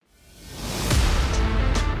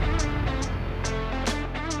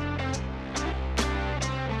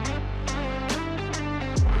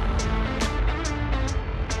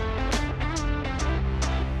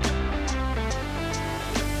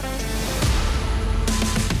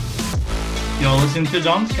You're listening to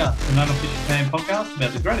Don's Cut, an unofficial fan podcast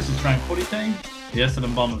about the greatest Australian footy team, the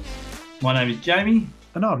Essendon Bombers. My name is Jamie,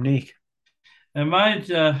 And I'm Nick. and mate,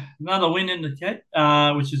 another win in the kit,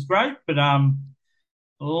 which is great, but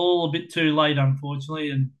all a bit too late,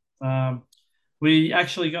 unfortunately, and we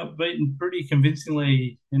actually got beaten pretty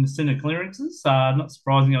convincingly in the centre clearances. Not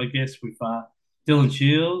surprising, I guess, with Dylan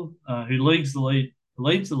Shield, who leads the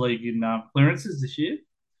league in clearances this year,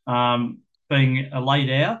 um, being a late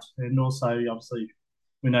out, and also obviously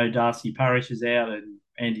we know Darcy Parish is out and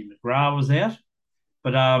Andy McGrath was out.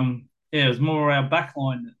 But yeah, it was more our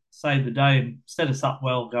backline that saved the day and set us up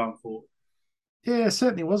well going forward. Yeah, it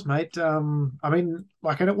certainly was, mate. And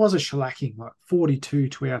it was a shellacking, like 42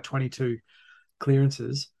 to our 22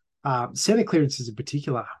 clearances. Centre clearances in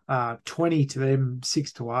particular, 20 to them,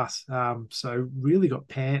 6 to us. So really got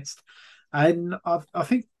pantsed. And I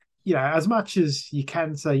think, as much as you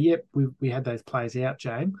can say, yep, we had those players out,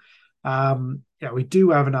 James. We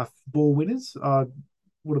do have enough ball winners. I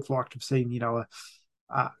would have liked to have seen,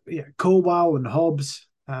 Caldwell and Hobbs.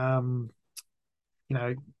 You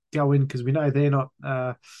know, go in because we know they're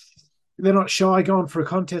not shy going for a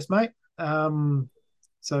contest, mate. In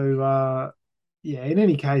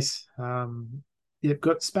any case,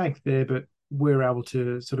 got spanked there, but we're able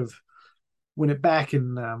to sort of win it back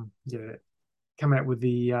and come out with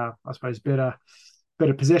the I suppose better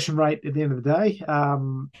possession rate at the end of the day.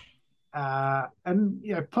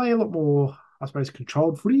 Play a lot more, I suppose,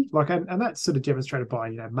 controlled footy. And that's sort of demonstrated by,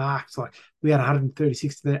 marks. Like we had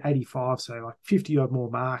 136 to 85, so like 50 odd more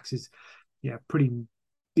marks is, pretty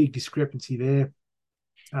big discrepancy there.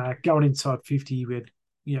 Going inside 50, we had,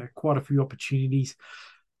 quite a few opportunities.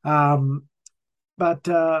 Um, but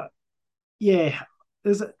yeah,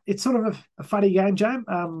 it's sort of a funny game, James.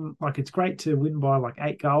 Like it's great to win by like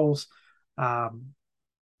 8 goals. Um,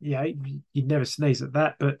 you'd never sneeze at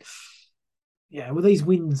that, but yeah, with these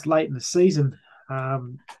wins late in the season, I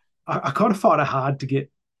kind of find it hard to get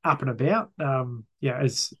up and about.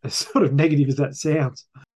 As sort of negative as that sounds.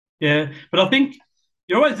 Yeah, but I think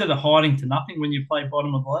you're always at a hiding to nothing when you play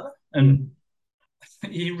bottom of the ladder, Yeah. and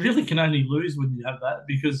you really can only lose when you have that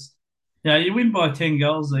because you win by 10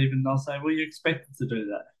 goals even. They'll say, well, you expected to do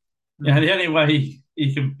that. Mm. The only way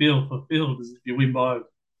you can feel fulfilled is if you win by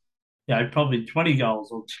probably 20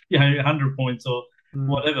 goals or 100 points or Mm.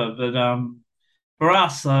 whatever. But for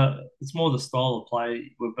us, it's more the style of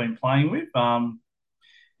play we've been playing with.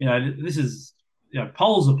 This is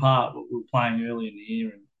poles apart what we were playing early in the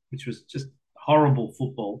year, which was just horrible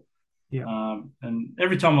football. Yeah. And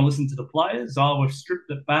every time I listen to the players, we've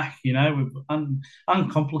stripped it back, with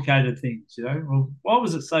uncomplicated things, Well, why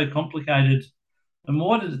was it so complicated? And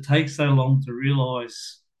why did it take so long to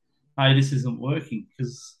realise, hey, this isn't working?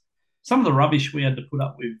 Because some of the rubbish we had to put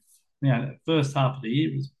up with, the first half of the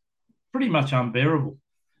year was pretty much unbearable.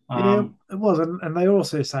 Yeah, Um, it was, and they're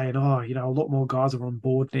also saying, a lot more guys are on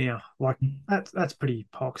board now. Like that's pretty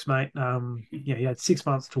pox, mate. You had 6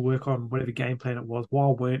 months to work on whatever game plan it was. Why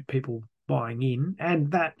weren't people buying in?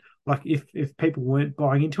 And that, like, if people weren't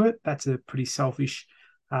buying into it, that's a pretty selfish,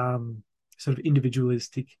 sort of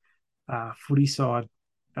individualistic, footy side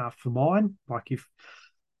for mine. Like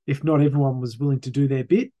if not everyone was willing to do their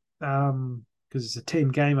bit, because it's a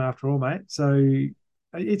team game after all, mate. So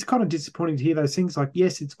it's kind of disappointing to hear those things. Like,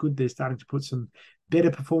 yes, it's good they're starting to put some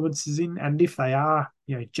better performances in, and if they are,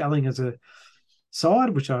 gelling as a side,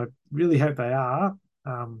 which I really hope they are,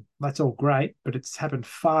 that's all great. But it's happened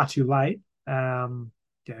far too late, you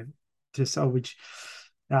know, to salvage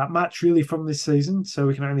much really from this season. So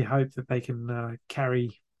we can only hope that they can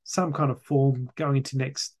carry some kind of form going into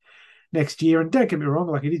next year. And don't get me wrong,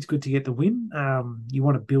 like it is good to get the win. You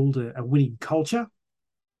want to build a winning culture.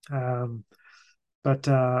 Um, but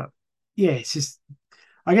it's just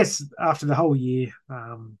I guess after the whole year,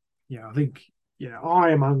 I think I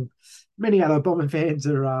among many other Bombing fans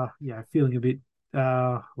are feeling a bit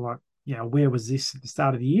like where was this at the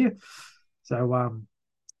start of the year? So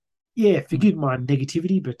forgive my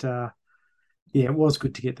negativity, but it was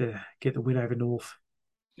good to get the win over North.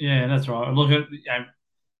 yeah, that's right. Look,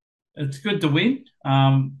 it's good to win.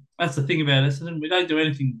 That's the thing about Essendon. We don't do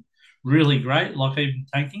anything really great, like even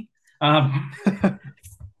tanking. Um,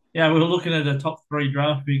 we were looking at a top three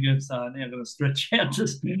draft pick. It's now going to stretch out to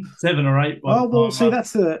 7 or 8 by the Oh well, time.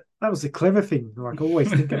 see that was the clever thing. Like always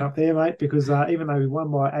thinking up there, mate, because even though we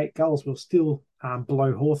won by 8 goals, we're still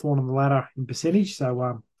below Hawthorn on the ladder in percentage.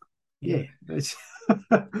 So Yeah. it's playing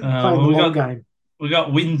the We long got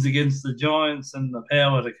game. wins against the Giants and the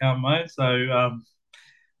power to come, mate. So I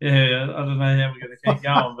don't know how we're going to keep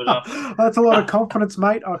going, That's a lot of confidence,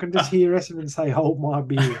 mate. I can just hear Essendon say, "Hold my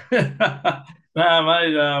beer." no,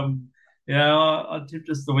 mate. Yeah, I tipped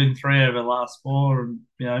us to win three over the last four, and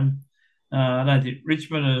I don't think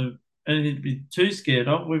Richmond are anything to be too scared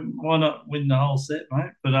of. Why not win the whole set,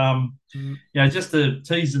 mate? But Mm, just to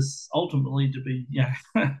tease us ultimately to be,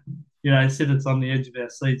 sit it's on the edge of our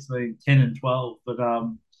seats being 10 and 12. But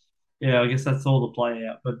I guess that's all the play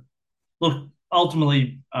out. But look,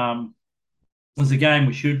 ultimately, it was a game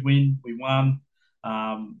we should win. We won.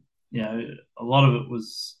 Um, a lot of it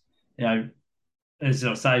was, you know, as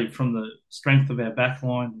I say, from the strength of our back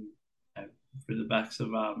line, through the backs of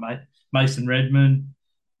Mason Redmond,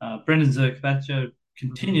 Brendan Zerk-Thatcher mm,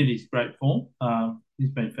 continued his great form.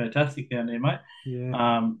 He's been fantastic down there, mate.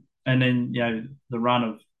 yeah, And then the run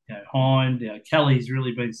of Hind, Kelly's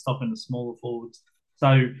really been stopping the smaller forwards.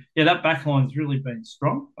 So that back line's really been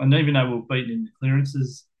strong. And even though we're beaten in the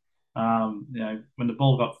clearances, when the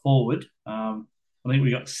ball got forward, I think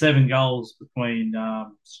we got 7 goals between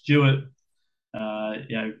Stewart,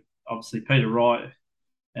 obviously Peter Wright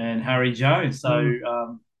and Harry Jones. So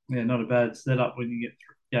mm, not a bad setup when you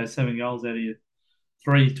get 7 goals out of your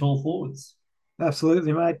three tall forwards.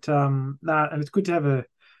 absolutely, mate. Nah, and it's good to have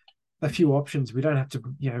a few options. We don't have to,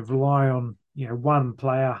 rely on one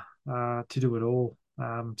player to do it all.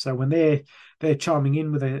 So when they're chiming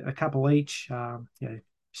in with a couple each,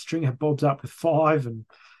 Stringer bobs up with five, and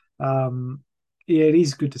it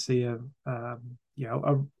is good to see a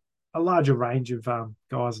larger range of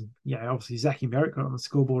guys, and obviously Zachy Merrick got on the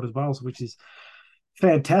scoreboard as well, so which is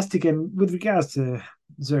fantastic. And with regards to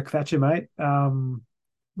Zerk-Thatcher, mate,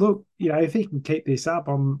 look, if he can keep this up,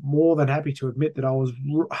 I'm more than happy to admit that I was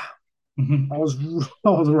I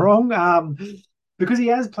was wrong. Because he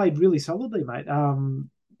has played really solidly, mate. Been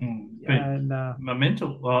And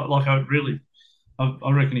momental. Like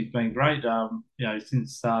I reckon he's been great.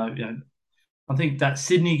 Since I think that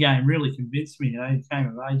Sydney game really convinced me. He came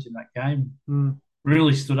of age in that game, mm,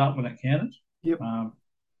 really stood up when it counted. yep, Um,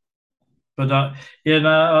 but no,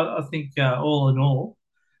 I think all in all,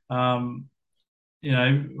 um, you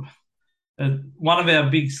know, one of our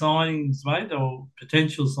big signings, mate, or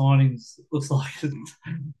potential signings, looks like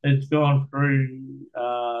it's gone through,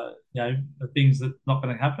 the things that not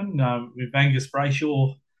going to happen. With Angus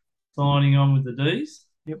Brayshaw signing on with the D's.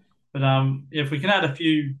 yep. But if we can add a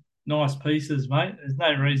few nice pieces, mate, there's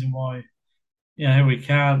no reason why, we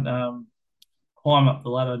can't climb up the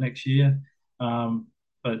ladder next year.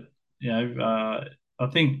 But, I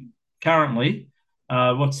think currently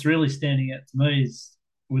what's really standing out to me is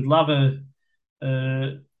we'd love a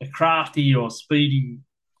crafty or speedy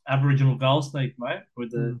Aboriginal goal sneak, mate,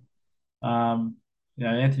 with the Mm.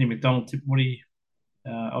 Anthony McDonald Tipwoody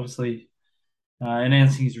obviously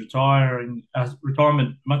announcing his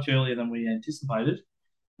retirement much earlier than we anticipated.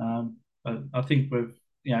 But I think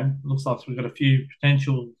looks like we've got a few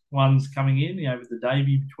potential ones coming in, with the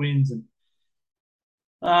Davy twins, and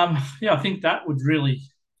I think that would really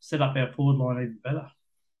set up our forward line even better.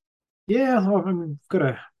 Yeah, I've got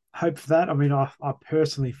to hope for that. I mean, I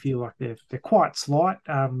personally feel like they're quite slight.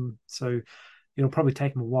 So it'll probably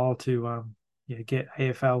take them a while to get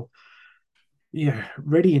AFL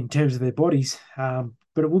ready in terms of their bodies.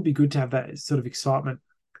 But it would be good to have that sort of excitement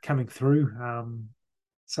coming through.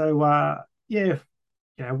 So yeah,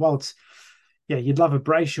 while it's you'd love a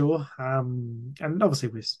Brayshaw, and obviously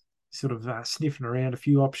we're sort of sniffing around a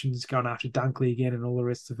few options, going after Dunkley again, and all the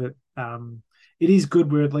rest of it. It is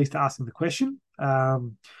good we're at least asking the question.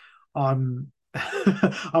 I'm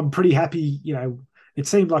I'm pretty happy. It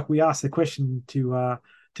seemed like we asked the question to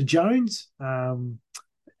Jones, and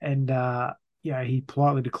he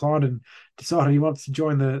politely declined and decided he wants to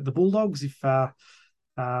join the Bulldogs if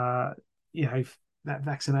if that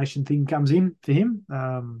vaccination thing comes in for him.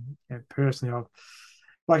 Personally, I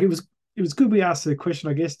like it was good we asked the question,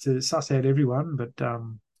 I guess, to suss out everyone. But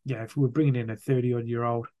if we were bringing in a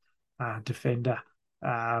 30-odd-year-old defender,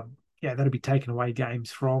 that'd be taking away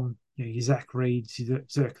games from your Zach Reeds, your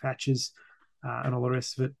Zerk-Thatchers, and all the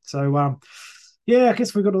rest of it. So I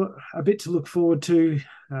guess we've got a bit to look forward to,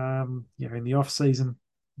 in the off season.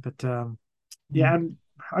 But and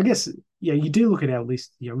I guess you do look at our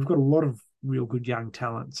list. We've got a lot of real good young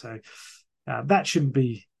talent, so that shouldn't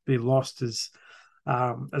be lost as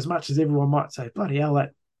much as everyone might say, bloody hell,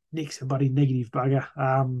 that Nick's a bloody negative bugger.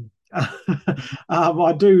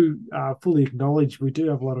 I do fully acknowledge we do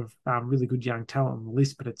have a lot of really good young talent on the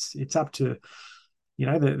list, but it's up to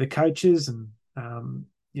the coaches and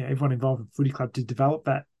everyone involved in the footy club to develop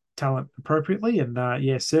that talent appropriately. And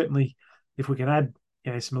certainly if we can add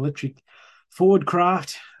some electric forward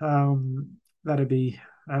craft, that'd be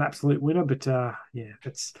an absolute winner. But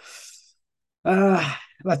that's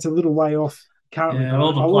a little way off currently. Yeah, But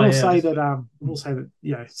all I the will play say outs.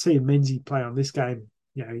 that seeing Menzie play on this game,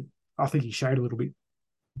 I think he showed a little bit.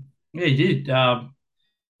 Yeah, he did. Yeah,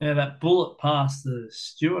 that bullet pass to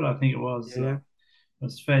Stewart, I think it Yeah,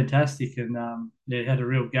 was fantastic, and yeah, he had a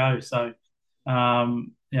real go. So,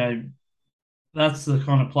 you know, that's the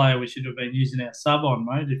kind of player we should have been using our sub on,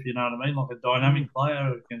 mate. If you know what I mean, like a mm. dynamic player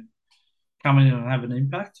who can come in and have an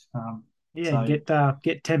impact. Yeah, and So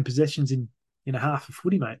get 10 possessions in a half of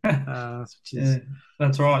footy, mate. Which yeah, is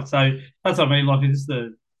that's right. So that's what I mean. Like it's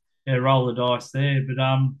the yeah, roll the dice there. But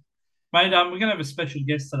mate, we're gonna have a special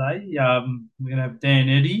guest today. We're gonna have Dan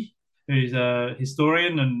Eddy, who's a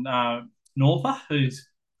historian and an author who's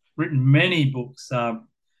written many books,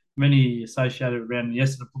 many associated around the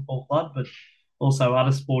Essendon Football Club, but also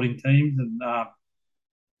other sporting teams and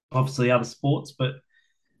obviously other sports. But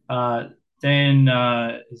uh, Dan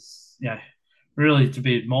is really to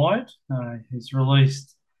be admired. He's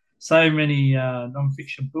released so many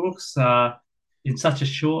non-fiction books in such a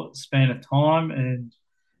short span of time, and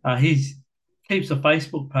he's keeps a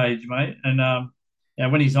Facebook page, mate. And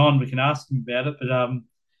when he's on, we can ask him about it. But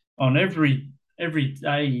on every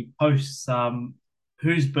day, he posts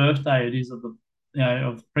whose birthday it is of the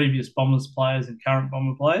of previous Bombers players and current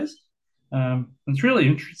Bomber players. It's really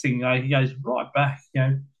interesting. He goes right back,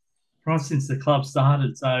 right since the club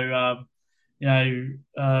started. So,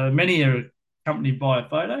 many are accompanied by a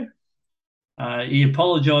photo. He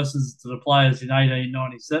apologises to the players in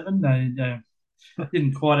 1897. They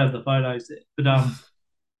didn't quite have the photos there. But,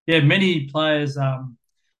 yeah, many players have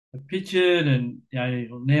pictured and,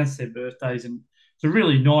 announced their birthdays. And it's a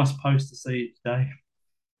really nice post to see today.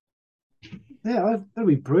 yeah, that'll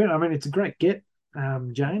be brilliant. I mean, it's a great get,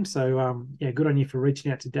 James. So yeah, good on you for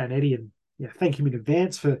reaching out to Dan Eddy, and yeah, thank him in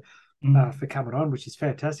advance Mm. for coming on, which is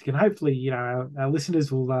fantastic. And hopefully, our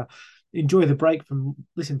listeners will enjoy the break from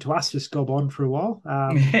listening to us just gob on for a while.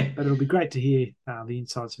 Yeah. But it'll be great to hear the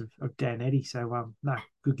insights of Dan Eddy. So no,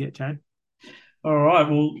 good get, Jane. All right.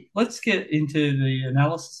 Well, let's get into the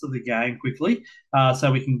analysis of the game quickly,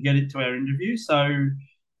 so we can get into our interview. So,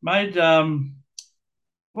 mate,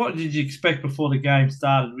 what did you expect before the game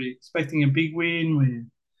started? Were you expecting a big win?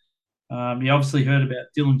 You obviously heard about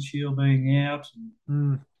Dylan Shield being out.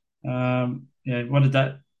 Mm. Yeah, what did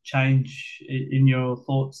that change in your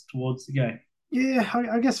thoughts towards the game? Yeah,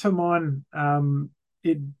 I guess for mine,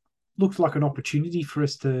 it looked like an opportunity for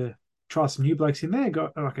us to try some new blokes in there.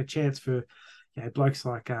 Got like a chance for blokes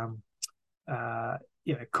like uh,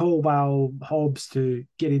 Caldwell, Hobbs to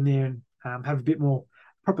get in there and have a bit more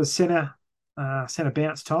proper center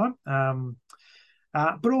bounce time.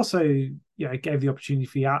 But also, it gave the opportunity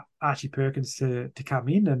for Archie Perkins to come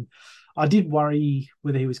in. And I did worry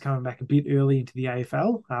whether he was coming back a bit early into the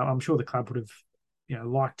AFL. I'm sure the club would have,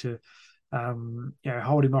 liked to,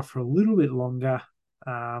 hold him off for a little bit longer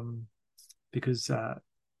because,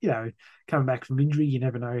 coming back from injury, you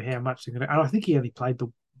never know how much they're going to. And I think he only played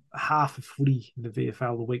the half of footy in the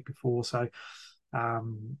VFL the week before. So, I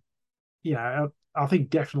think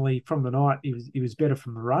definitely from the night he was better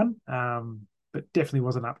from the run, but definitely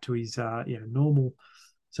wasn't up to his normal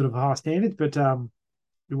sort of high standards. But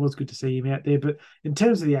it was good to see him out there. But in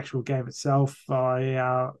terms of the actual game itself,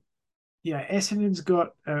 Essendon's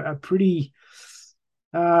got a pretty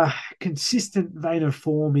consistent vein of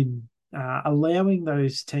form in allowing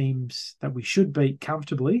those teams that we should beat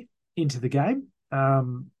comfortably into the game.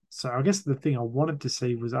 So I guess the thing I wanted to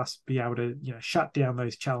see was us be able to shut down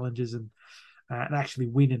those challenges and actually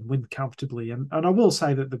win and win comfortably. And I will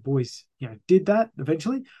say that the boys did that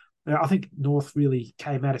eventually. I think North really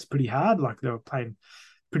came at us pretty hard, like they were playing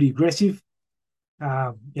pretty aggressive.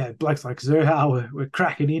 Blokes like Zerha were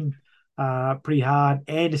cracking in pretty hard.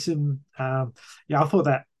 Anderson, I thought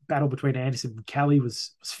that battle between Anderson and Kelly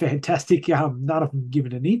was fantastic. None of them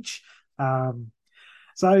given an inch.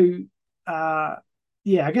 So, I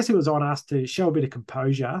guess it was on us to show a bit of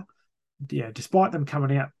composure. Yeah, despite them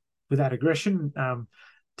coming out with that aggression,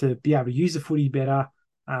 to be able to use the footy better,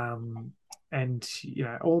 and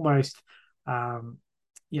almost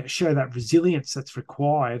show that resilience that's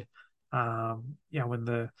required. When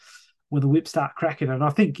the whips start cracking, and I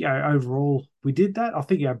think overall we did that. I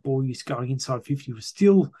think our ball use going inside 50 was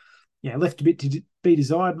still left a bit to be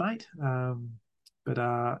desired, mate. But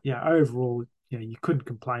overall, you couldn't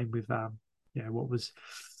complain with what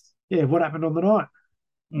happened on the night.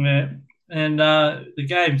 Yeah, and the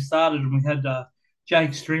game started, and we had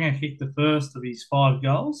Jake Stringer kick the first of his 5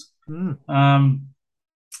 goals. Mm.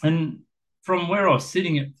 And from where I was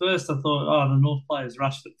sitting at first, I thought, oh, the North players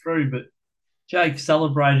rushed it through, but Jake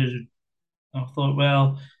celebrated. I thought,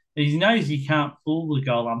 well, he knows he can't fool the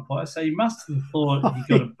goal umpire, so he must have thought he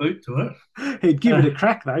got a boot to it. He'd give it a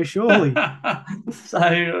crack though, surely.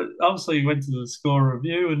 So obviously he went to the score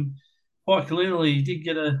review, and quite clearly he did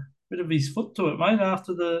get a bit of his foot to it, mate,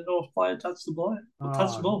 after the North player touched the ball.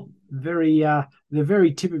 Touched the Oh, ball. very the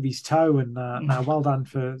very tip of his toe, and no, well done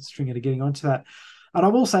for Stringer to getting onto that. And I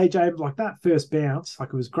will say, James, like that first bounce, like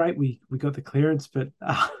it was great. We got the clearance, but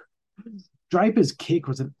Draper's kick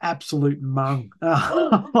was an absolute mung.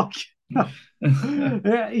 Yeah,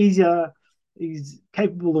 he's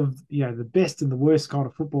capable of the best and the worst kind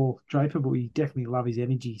of football, Draper, but we definitely love his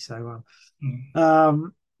energy. So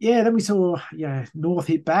yeah, then we saw North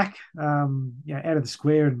hit back out of the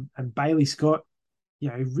square, and Bailey Scott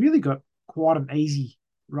really got quite an easy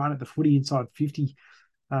run at the footy inside 50,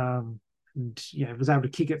 and was able to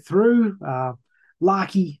kick it through.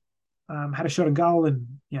 Larky had a shot on goal, and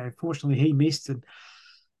fortunately he missed, and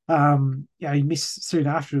he missed soon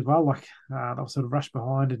after as well. Like they were sort of rushed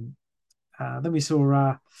behind, and then we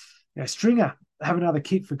saw Stringer have another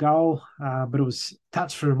kick for goal, but it was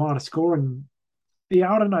touched for a minor score. And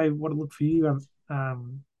I don't know what it looked for you, at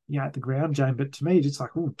the ground, Jane, but to me, it's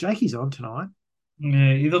like, oh, Jakey's on tonight.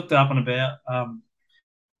 Yeah, he looked up and about.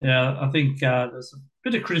 Yeah, I think there's a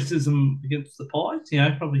bit of criticism against the Pies.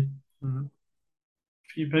 Probably Mm-hmm.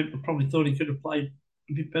 a few people probably thought he could have played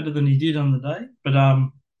a bit better than he did on the day. But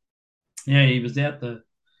yeah, he was out the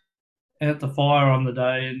fire on the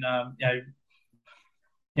day, and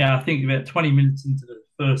I think about 20 minutes into the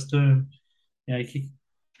first term, he kicked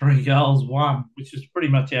 3 goals, one, which is pretty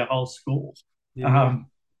much our whole score. Yeah. Um,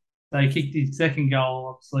 they kicked his second goal,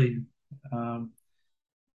 obviously, um,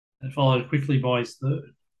 and followed quickly by his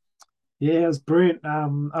third. Yeah, it was brilliant.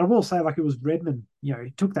 I will say, like, it was Redmond.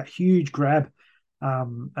 He took that huge grab,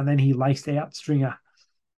 and then he laced out Stringer.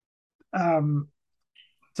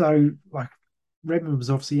 So, like, Redmond was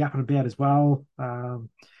obviously up and about as well.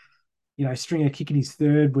 Stringer kicking his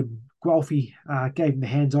third when Guelphy gave him the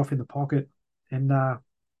hands off in the pocket, and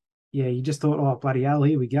you just thought, oh bloody hell,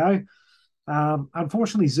 here we go.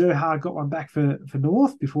 Unfortunately, Zerha got one back for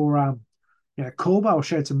North before Corbell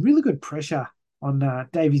showed some really good pressure on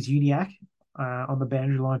Davies Uniac on the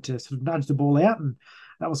boundary line to sort of nudge the ball out, and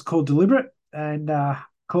that was called deliberate. And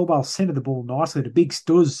Corbell centered the ball nicely to Big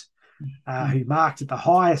Stuz, who marked at the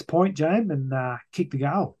highest point, James, and kicked the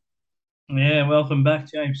goal. Yeah, welcome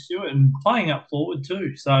back, James Stewart, and playing up forward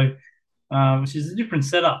too. So, which is a different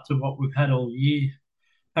setup to what we've had all year.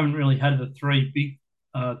 Haven't really had the three big,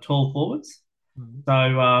 tall forwards. Mm-hmm.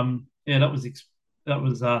 So, yeah, that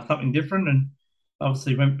was something different, and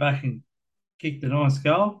obviously went back and kicked a nice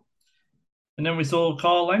goal. And then we saw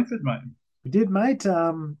Kyle Langford, mate. We did, mate.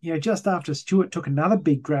 Just after Stewart took another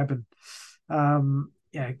big grab and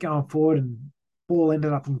going forward, and ball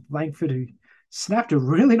ended up in Langford, who snapped a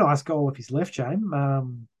really nice goal with his left chain.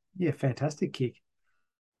 Fantastic kick.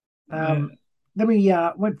 Yeah, Then we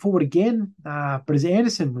went forward again, but as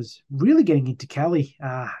Anderson was really getting into Kelly,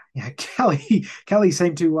 Kelly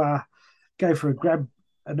seemed to go for a grab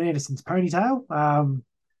at Anderson's ponytail.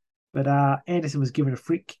 But Anderson was given a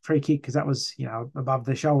free kick because that was above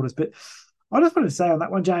their shoulders. But I just wanted to say on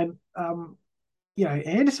that one, Jane,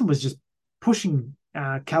 Anderson was just pushing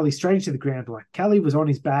Kelly straight into the ground. Like Kelly was on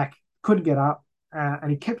his back, couldn't get up, and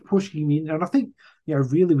he kept pushing him in. And I think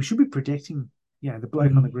really we should be protecting the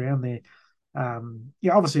bloke on the ground there.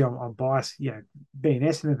 Obviously I'm biased, being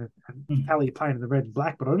Essendon and Kelly playing in the red and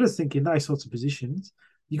black, but I just think in those sorts of positions,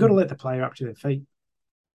 you got to let the player up to their feet.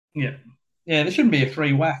 yeah, yeah. There shouldn't be a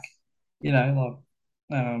free whack, because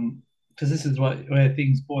this is where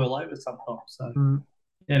things boil over sometimes. So,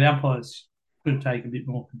 yeah, the umpires could take a bit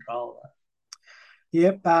more control of that.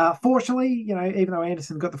 Yep. Fortunately, even though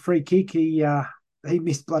Anderson got the free kick, he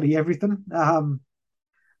missed bloody everything.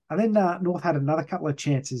 And then North had another couple of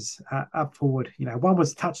chances up forward. One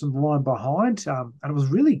was touched on the line by Hind, and it was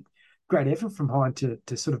really great effort from Hind to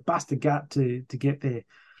sort of bust a gut to get there.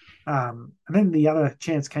 And then the other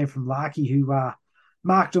chance came from Larky, who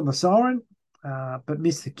marked on the siren, but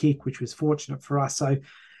missed the kick, which was fortunate for us. So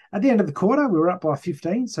at the end of the quarter, we were up by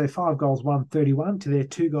 15, so 5 goals, 131 to their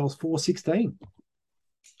 2 goals, 416.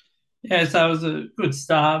 Yeah, so it was a good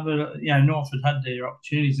start, but North had their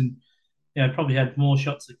opportunities and probably had more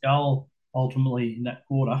shots at goal ultimately in that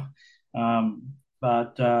quarter.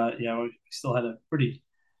 But we still had a pretty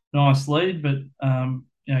nice lead. But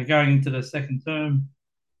going into the second term,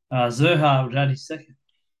 Zerha had his second.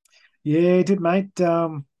 Yeah, he did, mate.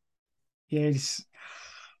 He's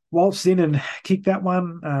waltzed in and kicked that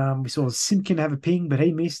one. We saw Simpkin have a ping, but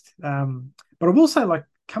he missed. But I will say, like,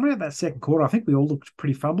 coming out that second quarter, I think we all looked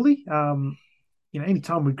pretty fumbly. Any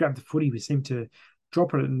time we grabbed the footy, we seemed to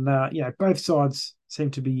dropping it. And, both sides seem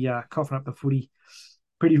to be coughing up the footy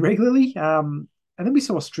pretty regularly. And then we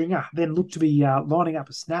saw Stringer then look to be lining up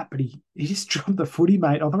a snap, but he just dropped the footy,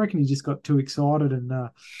 mate. I reckon he just got too excited and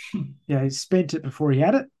he spent it before he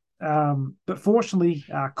had it. But fortunately,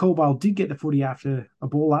 Caldwell did get the footy after a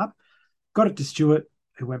ball up, got it to Stewart,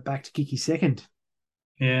 who went back to kick his second.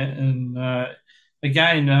 Yeah, and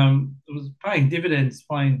again, it was paying dividends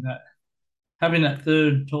playing that, having that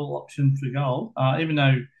third tall option for goal. Even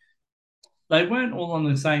though they weren't all on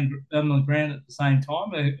the ground at the same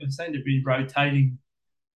time, they seemed to be rotating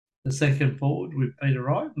the second forward with Peter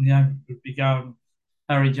Wright, and would be going.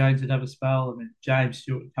 Harry Jones would have a spell, and then James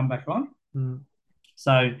Stewart would come back on. Mm.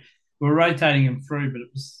 So we were rotating him through, but it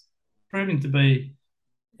was proving to be,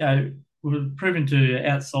 we were proving to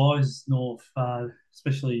outsize North,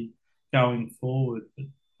 especially going forward. But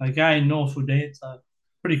again, North would answer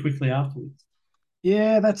pretty quickly afterwards.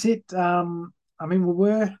 Yeah, that's it. I mean, we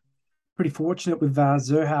were pretty fortunate with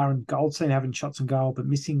Zerha and Goldstein having shots on goal but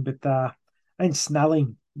missing. But and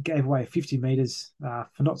Snelling gave away 50 metres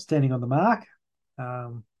for not standing on the mark.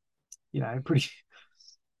 Pretty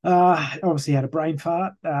obviously had a brain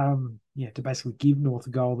fart. To basically give North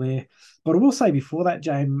a goal there. But I will say before that,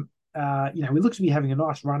 James, we looked to be having a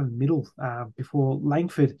nice run in the middle before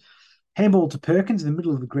Langford handball to Perkins in the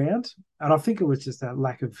middle of the ground. And I think it was just that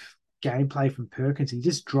lack of gameplay from Perkins. He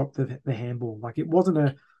just dropped the handball. Like it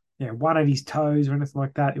wasn't one at his toes or anything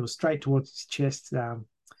like that. It was straight towards his chest. And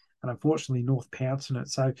unfortunately, North pounced on it.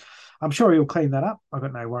 So I'm sure he'll clean that up. I've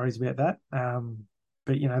got no worries about that.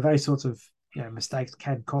 But those sorts of mistakes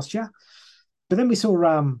can cost you. But then we saw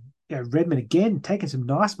Redmond again taking some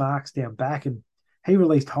nice marks down back, and he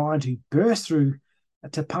released Hind, who burst through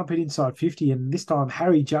to pump it inside 50. And this time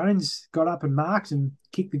Harry Jones got up and marked and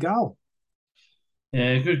kicked the goal.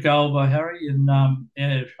 Yeah, good goal by Harry. And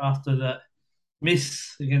after that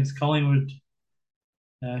miss against Collingwood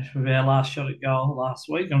with our last shot at goal last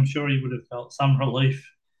week, I'm sure he would have felt some relief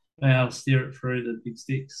being able to steer it through the big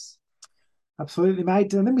sticks. Absolutely,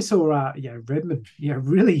 mate. And then we saw, Redmond,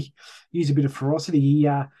 really use a bit of ferocity.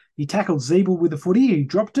 He tackled Zeeble with the footy. He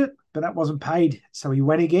dropped it, but that wasn't paid, so he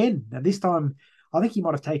went again. Now this time, I think he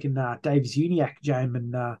might have taken Davis Uniac, James,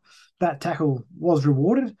 and that tackle was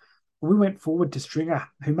rewarded. We went forward to Stringer,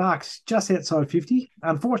 who marks just outside 50.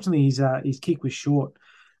 Unfortunately, his kick was short,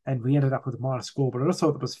 and we ended up with a minor score. But I just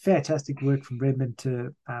thought it was fantastic work from Redmond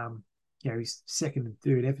to, his second and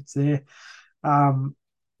third efforts there.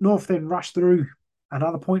 North then rushed through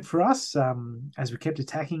another point for us as we kept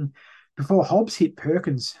attacking before Hobbs hit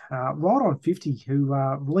Perkins right on 50, who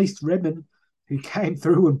released Redmond, who came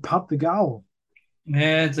through and pumped the goal.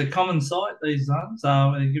 Yeah, it's a common sight these days.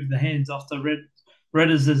 They give the hands off to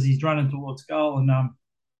Redders as he's running towards goal, and a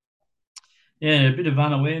bit of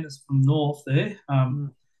unawareness from North there.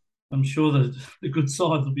 I'm sure that the good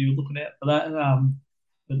side will be looking out for that.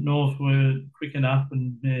 But North were quick enough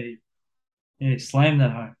and slammed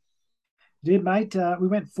that home. Did, mate. We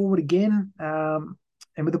went forward again, and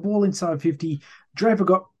with the ball inside 50, Draper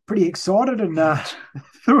got pretty excited and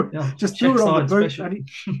threw it on the boot. And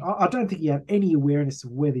I don't think he had any awareness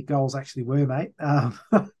of where the goals actually were, mate.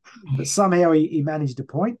 But somehow he managed a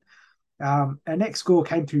point. Our next score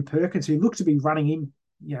came through Perkins, who looked to be running in.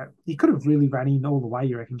 He could have really run in all the way,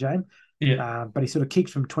 you reckon, James? Yeah. But he sort of kicked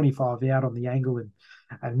from 25 out on the angle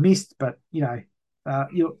and missed. But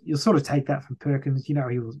you'll sort of take that from Perkins.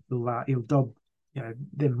 He'll dob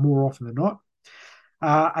them more often than not.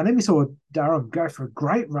 And then we saw Durham go for a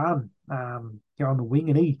great run, go on the wing,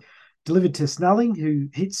 and he delivered to Snelling, who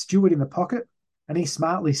hit Stewart in the pocket, and he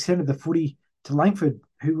smartly centered the footy to Langford,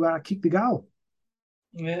 who kicked the goal.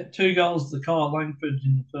 Yeah, 2 goals to Kyle Langford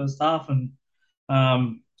in the first half, and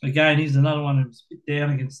again, he's another one who was a bit down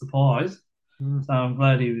against the Pies. So I'm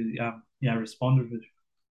glad he responded with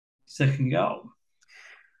second goal.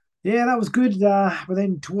 Yeah, that was good. But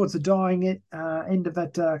then towards the dying end of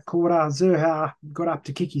that quarter, Zerha got up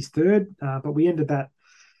to kick his third, but we ended the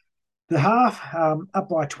half up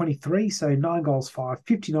by 23, so 9 goals, 5,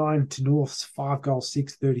 59 to North's 5 goals,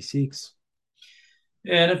 6, 36.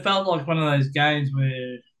 Yeah, and it felt like one of those games where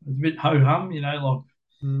it was a bit ho-hum, like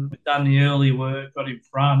we've done the early work, got in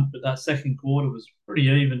front, but that second quarter was pretty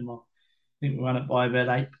even. Like, I think we won it by about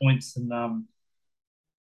 8 points, and I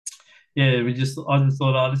just thought,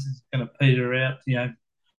 oh, this is going to peter out.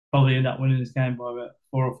 Probably end up winning this game by about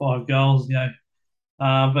 4 or 5 goals.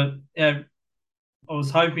 But I was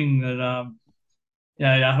hoping that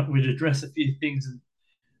we'd address a few things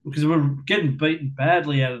because we were getting beaten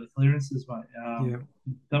badly out of the clearances, mate.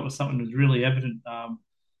 That was something that was really evident. And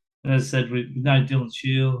as I said, with no Dylan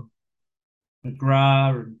Shield,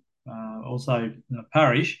 McGrath, and also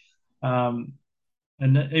Parish. Um,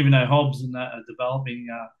 and even though Hobbs and that are developing,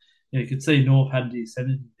 you could see North had the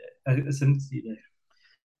ascendancy there.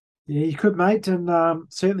 Yeah, you could, mate, and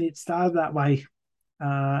certainly it started that way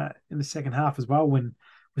in the second half as well when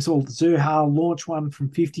we saw Zurhar launch one from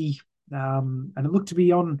 50, and it looked to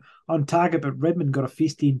be on target, but Redmond got a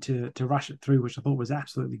fist in to rush it through, which I thought was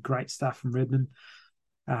absolutely great stuff from Redmond.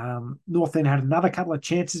 North then had another couple of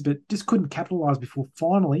chances, but just couldn't capitalise before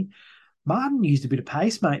finally Martin used a bit of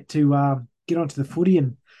pace, mate, to get onto the footy,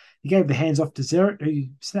 and he gave the hands off to Zeret, who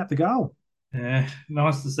snapped the goal. Yeah,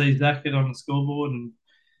 nice to see Zach get on the scoreboard, and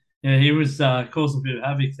yeah, he was causing a bit of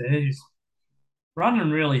havoc there. He was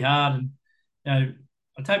running really hard, and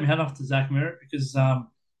I take my hat off to Zach Merritt because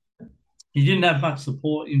he didn't have much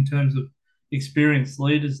support in terms of experienced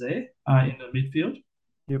leaders there in the midfield.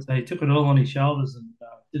 Yep. So he took it all on his shoulders and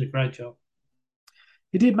did a great job.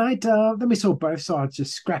 He did, mate. Then we saw both sides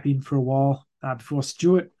just scrapping for a while before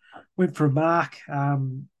Stewart went for a mark.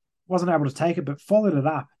 Wasn't able to take it, but followed it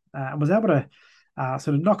up and was able to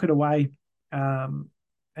sort of knock it away. And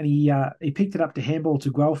he picked it up to handball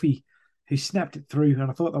to Guelphy, who snapped it through. And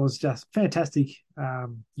I thought that was just fantastic.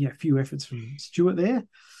 Few efforts from Stewart there.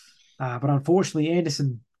 But unfortunately,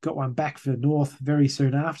 Anderson got one back for North very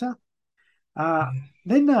soon after.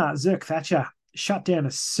 Then Zerk Thatcher shut down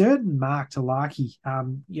a certain Mark to Larky.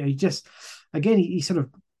 He just, again, he sort of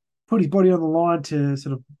put his body on the line to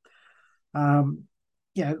sort of,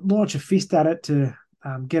 launch a fist at it to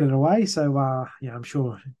get it away. So, I'm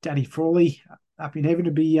sure Danny Frawley up in heaven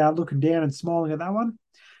to be looking down and smiling at that one.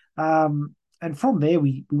 And from there,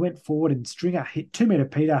 we went forward and Stringer hit 2 metre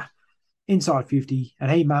Peter inside 50, and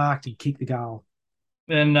he marked and kicked the goal.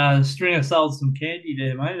 And Stringer sold some candy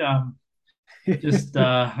there, mate. It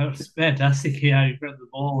was fantastic. He grabbed the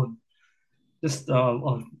ball and just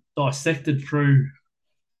dissected through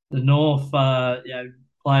the North,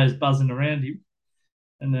 players buzzing around him,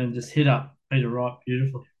 and then just hit up Peter Wright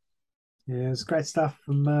beautifully. Yeah, it was great stuff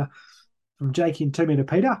from Jakey and 2 metre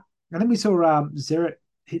Peter. And then we saw Zeret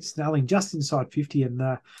hit Snelling just inside 50,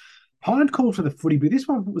 and Hind called for the footy, but this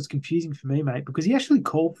one was confusing for me, mate, because he actually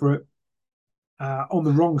called for it on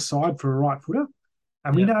the wrong side for a right footer,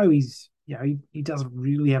 and we know he doesn't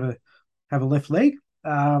really have a left leg,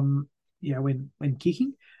 when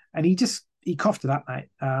kicking, and he coughed it up, mate.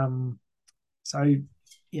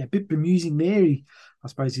 A bit bemusing there. I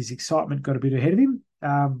suppose his excitement got a bit ahead of him.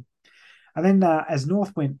 And then as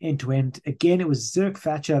North went end to end, again, it was Zerk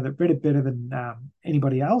Thatcher that read it better than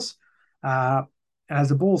anybody else. And as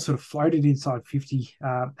the ball sort of floated inside 50,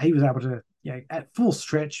 he was able to, at full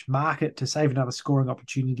stretch, mark it to save another scoring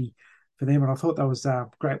opportunity for them. And I thought that was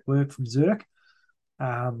great work from Zerk.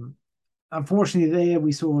 Unfortunately, there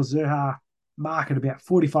we saw Zurhar mark it about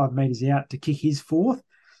 45 metres out to kick his fourth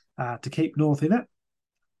to keep North in it.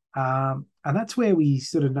 And that's where we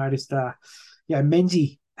sort of noticed,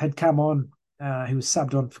 Menzies had come on. He was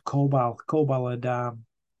subbed on for Caldwell. Caldwell had, I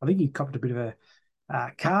think he copped a bit of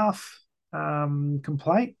a calf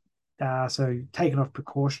complaint. So taken off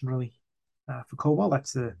precautionarily for Caldwell.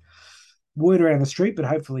 That's the word around the street, but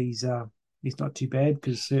hopefully he's not too bad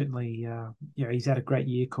because certainly, he's had a great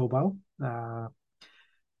year, Caldwell.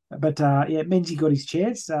 Menzies got his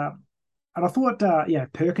chance. And I thought,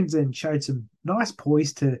 Perkins then showed some nice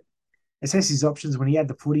poise to assess his options when he had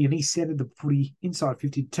the footy, and he centered the footy inside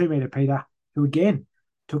 50 to 2 metre Peter, who again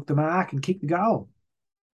took the mark and kicked the goal.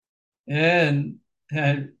 Yeah, and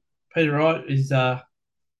Peter Wright is a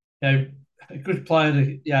good player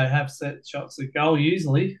to have set shots at goal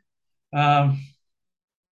usually. We'll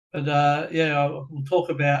talk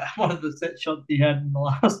about one of the set shots he had in the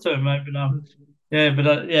last term, mate. But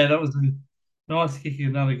that was a nice kicking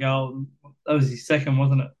another goal. That was his second,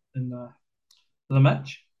 wasn't it, in the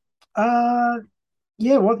match? It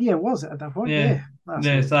was at that point. Yeah.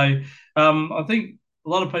 So I think a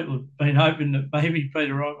lot of people have been hoping that maybe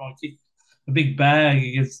Peter Wright might kick a big bag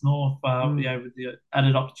against North, with the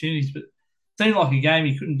added opportunities. But it seemed like a game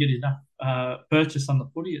he couldn't get enough purchase on the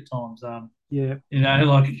footy at times.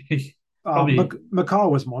 Mackay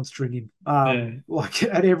was monstering him. Like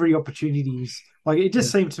at every opportunity. It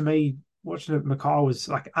just seemed to me watching it, Mackay was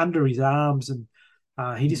like under his arms, and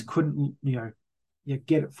he just couldn't,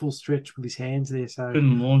 get it full stretch with his hands there. So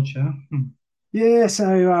couldn't launch, huh? Yeah,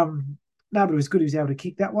 so but it was good he was able to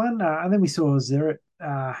kick that one. And then we saw Zeret,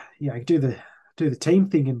 do the team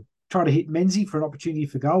thing and try to hit Menzies for an opportunity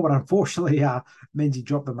for goal, but unfortunately, Menzies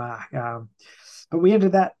dropped the mark. But we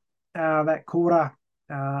ended that quarter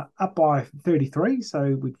up by 33,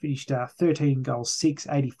 so we finished 13 goals 6,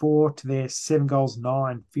 84 to their 7 goals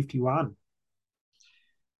 9, 51.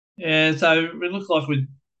 Yeah, so it looked like we'd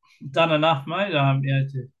done enough, mate.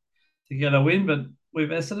 To get a win, but with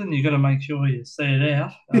Essendon, you've got to make sure you see it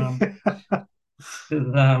out. 'Cause,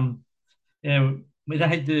 yeah, we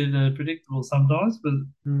don't do the predictable sometimes, but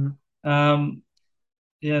Mm. um,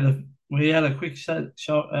 yeah, we had a quick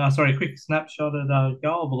quick snapshot at a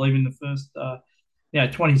goal, I believe, in the first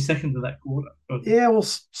 20 seconds of that quarter. But Yeah, well,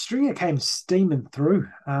 Stringer came steaming through,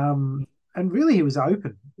 and really he was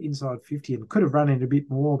open inside 50 and could have run it a bit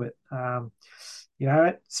more, but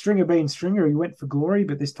Stringer being Stringer, he went for glory,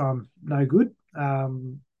 but this time no good.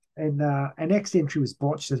 And our next entry was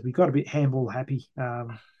botched as we got a bit handball happy.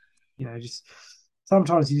 Just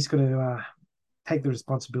sometimes you just got to take the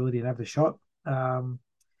responsibility and have the shot. And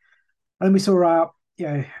then we saw,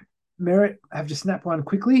 Merritt have to snap one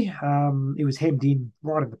quickly. It was hemmed in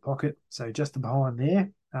right in the pocket, so just behind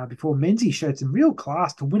there. Before Menzies showed some real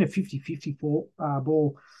class to win a 50-50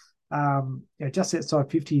 ball just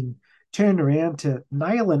outside 50 and turned around to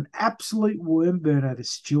nail an absolute worm burner to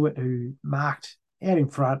Stewart, who marked out in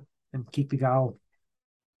front and kicked the goal.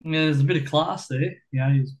 yeah, there's a bit of class there.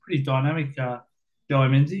 He's pretty dynamic, Joey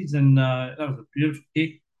Menzies, and that was a beautiful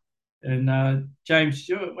kick. And James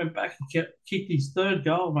Stewart went back and kicked his third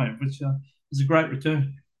goal, mate, which was a great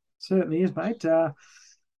return. Certainly is, mate.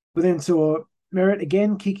 We then saw Merritt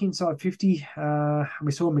again kick inside 50.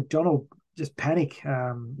 We saw McDonald just panic.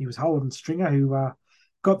 He was holding Stringer, who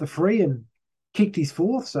got the free and kicked his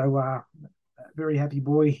fourth. So, very happy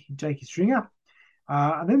boy, Jakey Stringer.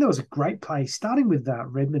 And then there was a great play, starting with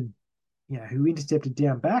Redmond, who intercepted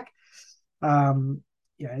down back. In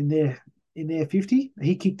their 50,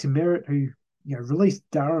 he kicked to Merritt, who released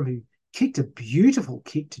Durham, who kicked a beautiful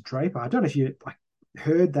kick to Draper. I don't know if you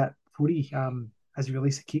heard that footy as he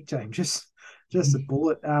released a kick, James. Just a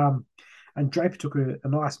bullet. And Draper took a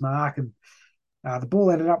nice mark, and the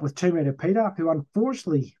ball ended up with 2-meter Peter, who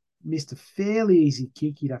unfortunately missed a fairly easy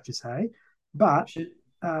kick, you'd have to say. But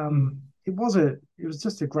it was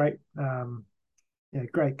just a great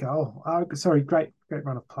great goal. Great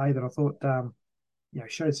run of play that I thought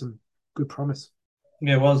showed some good promise.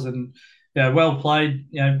 Yeah, it was, and well played.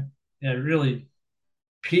 Really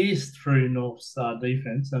pierced through North's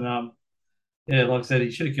defense, and like I said,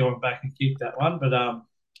 he should have gone back and kicked that one, but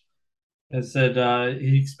as I said,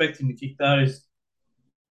 he expecting to kick those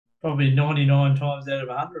probably 99 times out of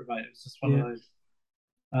 100, mate. It was just one of Yeah. those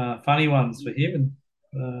funny ones for him,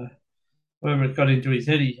 and wherever it got into his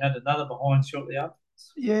head, he had another behind shortly after.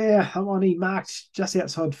 Yeah, he marked just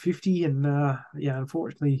outside 50 and,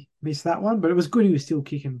 unfortunately missed that one. But it was good he was still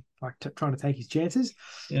kicking, trying to take his chances.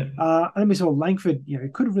 Yeah. And then we saw Langford, he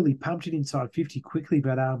could have really pumped it inside 50 quickly,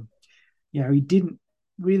 but, he didn't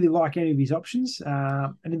really like any of his options.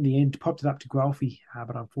 And in the end, popped it up to Guelphy.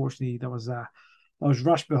 But unfortunately, that was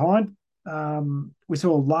rushed behind. We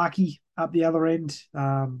saw Larky up the other end,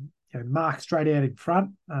 mark straight out in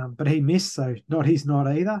front, but he missed, so not his not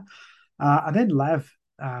either. And then Lav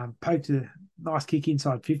poked a nice kick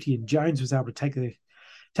inside 50, and Jones was able to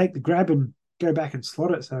take the grab and go back and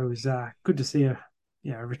slot it. So it was good to see a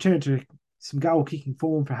return to some goal kicking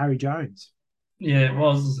form for Harry Jones. Yeah, it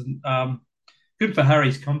was good for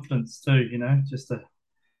Harry's confidence too. Just to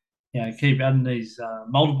keep adding these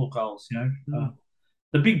multiple goals.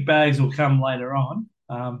 The big bags will come later on,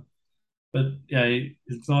 but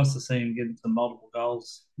it's nice to see him getting some multiple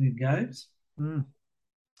goals in games. Mm.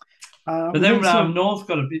 But then North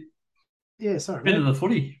got a bit of the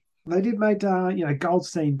footy. They did, mate.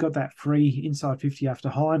 Goldstein got that free inside 50 after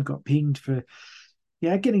Hind got pinged for,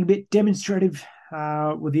 getting a bit demonstrative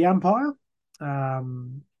with the umpire.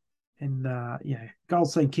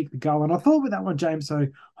 Goldstein kicked the goal. And I thought with that one, James, so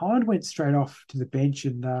Hind went straight off to the bench,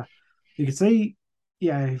 and you could see,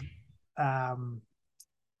 Rutten,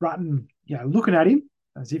 looking at him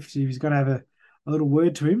as if he was going to have a little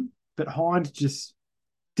word to him. But Hind just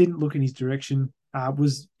didn't look in his direction.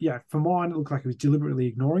 For mine, it looked like he was deliberately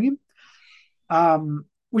ignoring him,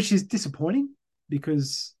 which is disappointing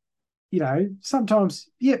because, sometimes,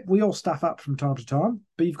 we all stuff up from time to time,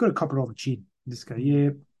 but you've got to cop it on the chin. Just go,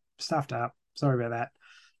 stuffed up. Sorry about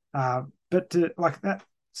that. But that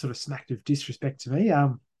sort of smacked of disrespect to me.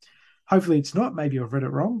 Hopefully it's not. Maybe I've read it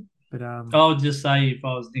wrong. But I would just say if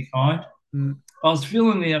I was Nick Hind, mm. I was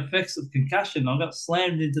feeling the effects of concussion. I got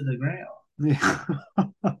slammed into the ground. Yeah.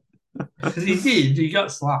 Because he did. He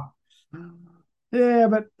got slumped. Yeah,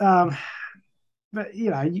 but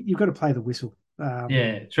you've got to play the whistle.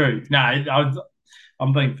 Yeah, true. No,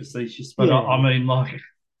 I'm being facetious, but I mean, like,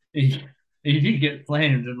 he did get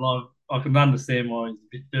slammed, and like I can understand why he's a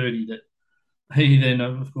bit dirty that he then,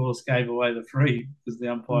 of course, gave away the free because the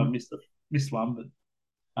umpire missed one.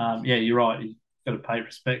 But you're right. He's got to pay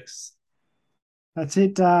respects. That's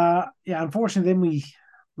it. Yeah, unfortunately, then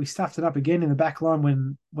we stuffed it up again in the back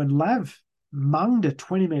line when Lav munged a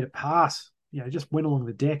 20-meter pass. Just went along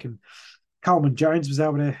the deck, and Coleman Jones was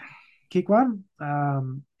able to kick one.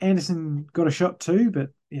 Anderson got a shot too, but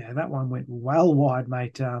yeah, that one went well wide,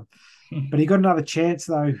 mate. But he got another chance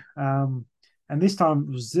though, and this time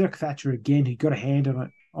it was Zerk Thatcher again who got a hand on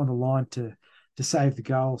it on the line to save the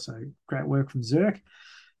goal. So great work from Zerk.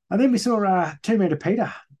 And then we saw 2-meter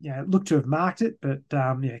Peter. Yeah, looked to have marked it, but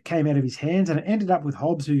it came out of his hands, and it ended up with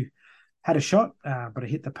Hobbs, who had a shot, but it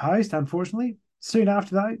hit the post, unfortunately. Soon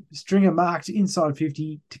after, though, Stringer marked inside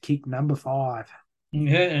 50 to kick number 5.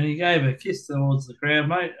 Yeah, and he gave a kiss towards the crowd,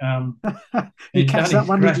 mate. You He'd catch done that his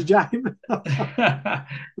one, did you, great. James?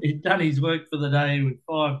 He'd done his work for the day with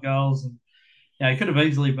 5 goals, and it could have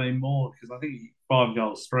easily been more because I think 5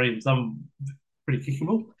 goals, three, and some pretty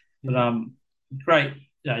kickable. But Yeah. great.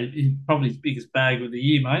 He's probably his biggest bag of the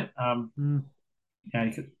year, mate. Mm,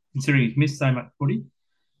 Considering he's missed so much footy.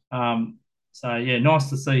 So yeah, nice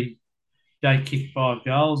to see Jake kick 5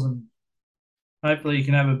 goals, and hopefully he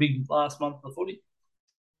can have a big last month of footy.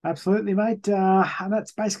 absolutely, mate. And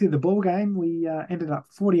that's basically the ball game. We ended up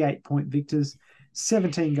 48-point victors,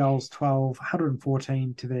 17 goals, 12,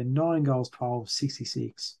 114 to their 9 goals, 12,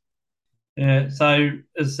 66. Yeah. So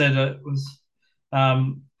as I said, it was a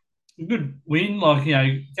good win. Like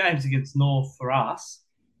games against North for us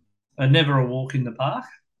are never a walk in the park.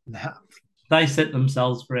 No. They set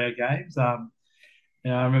themselves for our games. I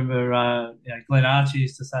remember Glenn Archie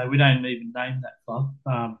used to say we don't even name that club.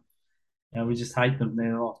 We just hate them.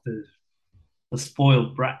 They're like the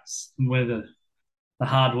spoiled brats, and we're the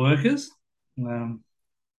hard workers. Um,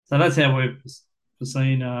 so that's how we've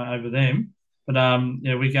seen over them. But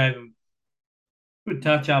we gave them a good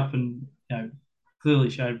touch up, and clearly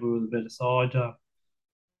showed we were the better side.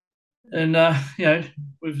 And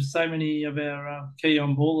with so many of our key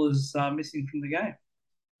on ballers missing from the game.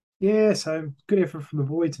 Yeah, so good effort from the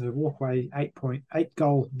boys to walk away 8.8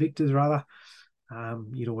 goal victors, rather.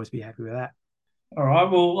 You'd always be happy with that. All right.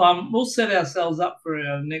 Well, we'll set ourselves up for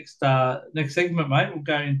our next segment, mate. We'll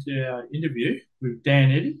go into our interview with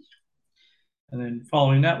Dan Eddy, and then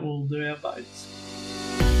following that, we'll do our votes.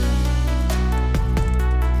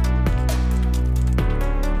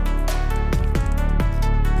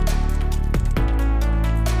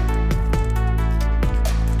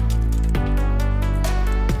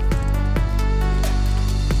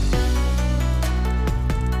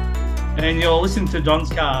 And you're listening to Don's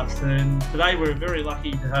Cast, and today we're very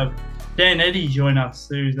lucky to have Dan Eddy join us,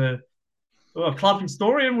 who's a club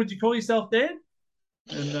historian. Would you call yourself, Dan?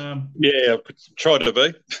 And yeah, I try to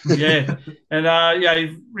be. Yeah, and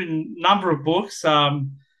you've written a number of books. I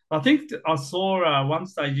think I saw one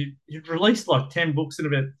stage you'd released like 10 books in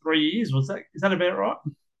about 3 years. Is that about right?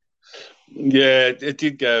 Yeah, it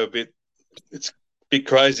did go a bit. It's a bit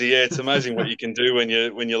crazy. Yeah, it's amazing what you can do when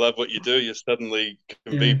you love what you do. You suddenly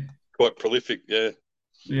can be quite prolific. Yeah.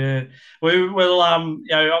 Yeah.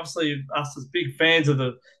 Obviously us as big fans of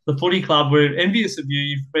the footy club, we're envious of you.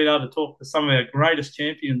 You've been able to talk to some of our greatest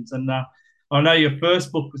champions. And I know your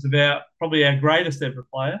first book was about probably our greatest ever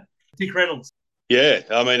player, Dick Reynolds. Yeah.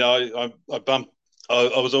 I mean, I bumped.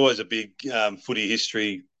 I was always a big footy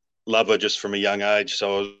history lover just from a young age.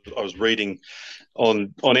 So I was reading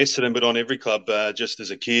on Essendon, but on every club just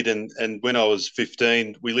as a kid. And when I was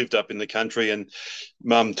 15, we lived up in the country, and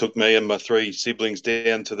Mum took me and my 3 siblings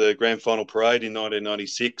down to the grand final parade in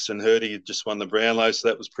 1996, and heard he had just won the Brownlow, so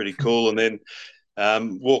that was pretty cool. And then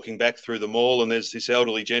walking back through the mall, and there's this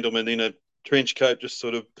elderly gentleman in a trench coat just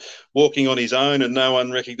sort of walking on his own, and no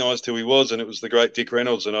one recognised who he was, and it was the great Dick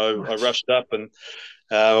Reynolds. And I rushed up, and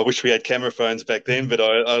I wish we had camera phones back then, but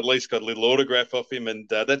I at least got a little autograph off him, and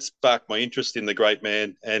that sparked my interest in the great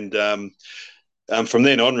man. And from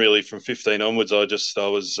then on, really, from 15 onwards, I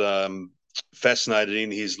was fascinated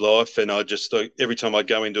in his life, and I just every time I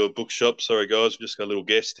go into a bookshop, sorry guys, just got a little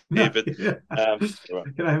guest here, but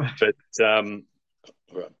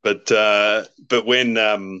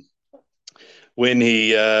when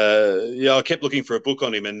he, I kept looking for a book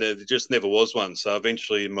on him, and there just never was one. So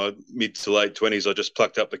eventually, in my mid to late 20s, I just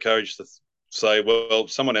plucked up the courage to say, well,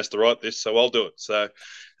 someone has to write this, so I'll do it. So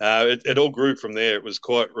it all grew from there. It was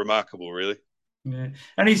quite remarkable, really. Yeah.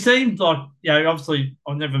 And he seemed like, obviously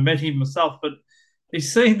I've never met him myself, but he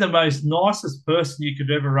seemed the most nicest person you could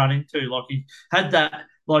ever run into. Like he had that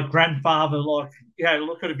like grandfather, like,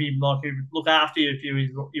 look at him, like he would look after you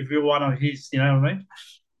if you're one of his, you know what I mean?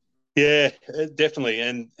 Yeah, definitely.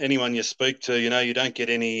 And anyone you speak to, you don't get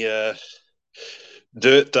any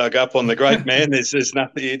dirt dug up on the great man. There's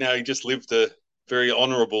nothing, he just lived very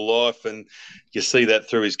honourable life, and you see that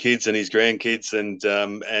through his kids and his grandkids, and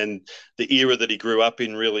the era that he grew up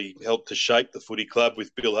in really helped to shape the footy club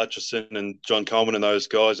with Bill Hutchison and John Coleman and those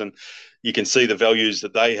guys, and you can see the values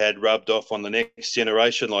that they had rubbed off on the next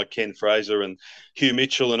generation, like Ken Fraser and Hugh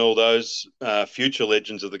Mitchell and all those future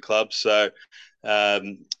legends of the club. So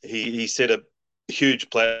he set a huge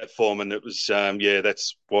platform, and it was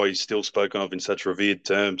that's why he's still spoken of in such revered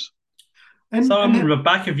terms. So on the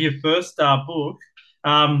back of your first book,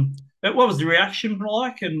 what was the reaction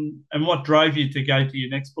like, and what drove you to go to your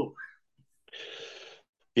next book?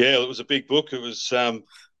 Yeah, it was a big book. It was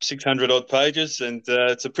 600 odd pages, and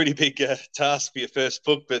it's a pretty big task for your first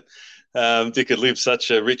book. But Dick had lived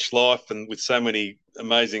such a rich life, and with so many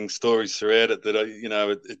amazing stories throughout it,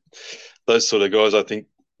 that those sort of guys, I think,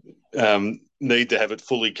 need to have it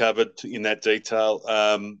fully covered in that detail.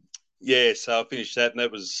 So I finished that, and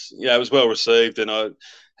it was well received, and I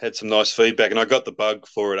had some nice feedback, and I got the bug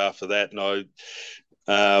for it after that, and I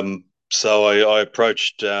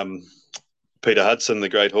approached Peter Hudson, the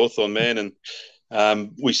great Hawthorn man, and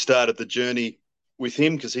we started the journey with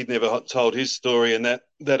him because he'd never told his story, and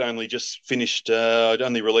that only just finished. I'd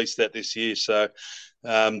only released that this year, so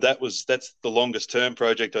that's the longest term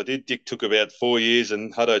project I did. Dick took about 4 years,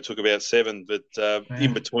 and Hutto took about 7, but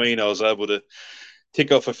in between I was able to tick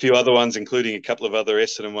off a few other ones, including a couple of other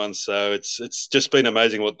Essendon ones. So it's just been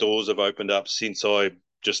amazing what doors have opened up since I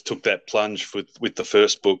just took that plunge with the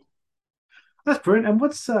first book. That's brilliant. And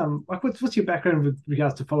what's your background with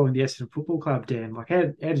regards to following the Essendon Football Club, Dan? Like, how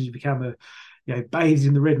did you become bathed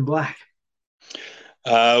in the red and black?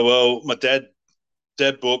 Well, my dad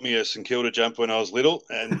bought me a St Kilda jumper when I was little,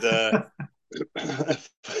 and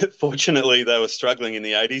fortunately they were struggling in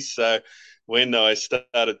the 80s. So when I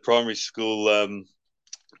started primary school,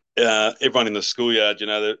 everyone in the schoolyard,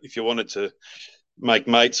 if you wanted to make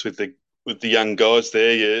mates with the young guys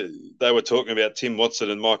there, they were talking about Tim Watson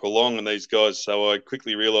and Michael Long and these guys. So I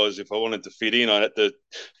quickly realised if I wanted to fit in, I had to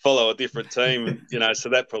follow a different team. So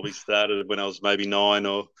that probably started when I was maybe 9,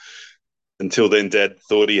 or until then, Dad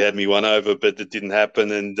thought he had me won over, but it didn't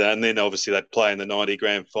happen. And then obviously they play in the 90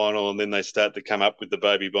 grand final, and then they start to come up with the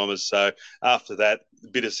Baby Bombers. So after that, a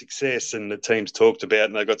bit of success, and the teams talked about,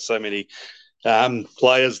 and they got so many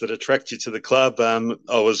players that attract you to the club.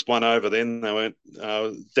 I was won over then. They went,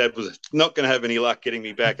 Dad was not going to have any luck getting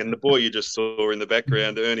me back. And the boy you just saw in the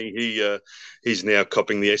background, Ernie, he's now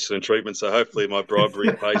copping the Essendon treatment. So hopefully my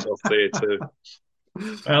bribery pays off there too.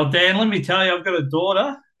 Well, Dan, let me tell you, I've got a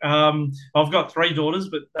daughter. I've got 3 daughters,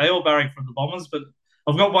 but they all barrack for the Bombers. But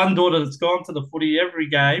I've got one daughter that's gone to the footy every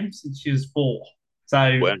game since she was 4.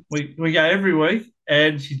 So we go every week,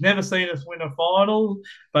 and she's never seen us win a final.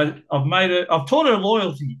 But I've taught her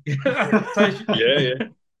loyalty.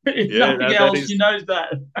 Nothing else, she knows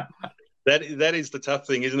that. That is the tough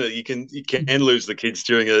thing, isn't it? You can lose the kids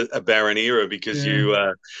during a barren era because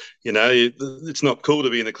it's not cool to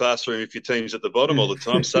be in the classroom if your team's at the bottom all the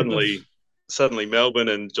time. Suddenly Melbourne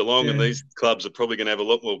and Geelong and these clubs are probably going to have a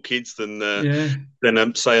lot more kids than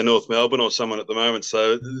say a North Melbourne or someone at the moment.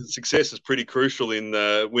 So success is pretty crucial in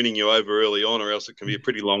winning you over early on, or else it can be a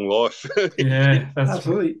pretty long life. That's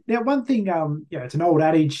absolutely. Now, one thing, it's an old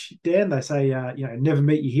adage, Dan. They say, never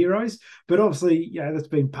meet your heroes. But obviously, that's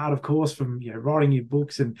been part of course from writing your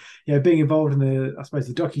books and being involved in the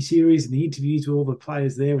docu-series and the interviews with all the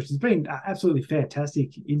players there, which has been absolutely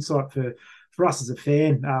fantastic insight for us as a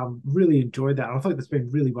fan. Really enjoyed that. I think that's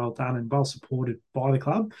been really well done and well supported by the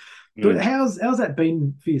club. But how's that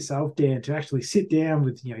been for yourself, Dan, to actually sit down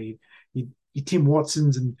with your Tim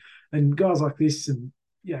Watsons and guys like this and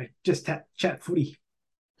just chat footy?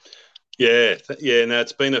 No,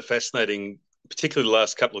 it's been a fascinating, particularly the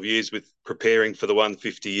last couple of years with preparing for the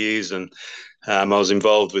 150 years, and I was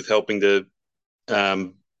involved with helping to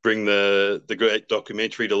bring the great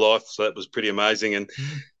documentary to life. So that was pretty amazing. And,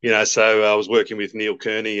 so I was working with Neil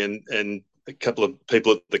Kearney and a couple of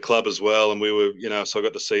people at the club as well. And we were, so I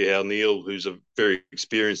got to see how Neil, who's a very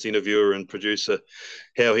experienced interviewer and producer,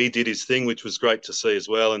 how he did his thing, which was great to see as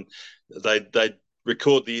well. And they'd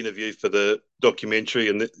record the interview for the documentary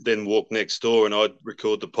and then walk next door, and I'd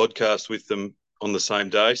record the podcast with them on the same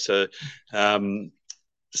day. So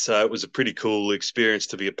it was a pretty cool experience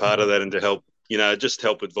to be a part of that and to help, just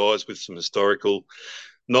help advise with some historical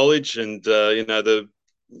knowledge. And,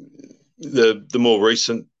 the more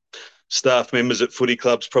recent staff members at footy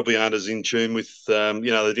clubs probably aren't as in tune with, they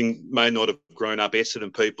may not have grown up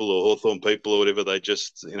Essendon people or Hawthorn people or whatever. They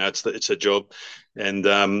just, it's a job. And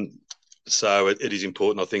so it is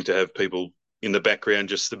important, I think, to have people in the background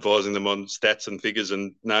just advising them on stats and figures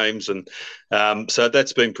and names. And so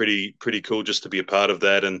that's been pretty cool just to be a part of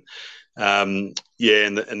that. And and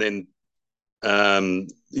then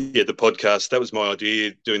the podcast. That was my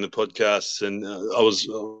idea, doing the podcasts, and I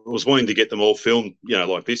was wanting to get them all filmed,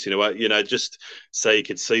 like this in a way, just so you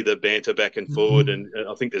could see the banter back and forward. And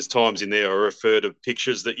I think there's times in there I refer to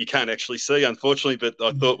pictures that you can't actually see, unfortunately, but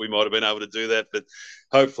I thought we might have been able to do that. But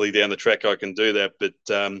hopefully down the track I can do that. But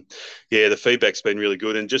the feedback's been really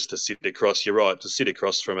good, and just to sit across, you're right, to sit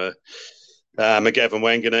across from a McGavin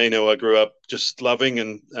Wanganeen, who I grew up just loving,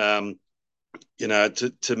 and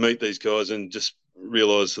to meet these guys and just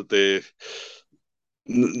realise that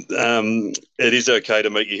it is okay to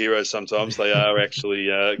meet your heroes sometimes. They are actually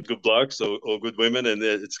good blokes or good women, and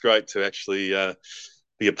it's great to actually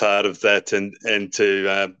be a part of that and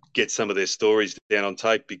to get some of their stories down on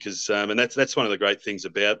tape, because and that's one of the great things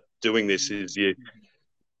about doing this is you're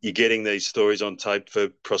getting these stories on tape for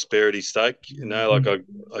prosperity's sake. Like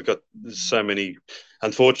I got so many,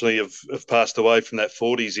 unfortunately, have passed away from that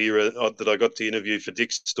 40s era that I got to interview for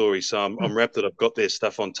Dick's story. So I'm wrapped that I've got their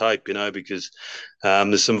stuff on tape, because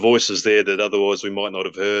there's some voices there that otherwise we might not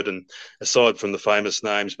have heard. And aside from the famous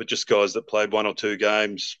names, but just guys that played one or two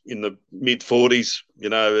games in the mid 40s,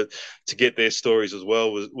 to get their stories as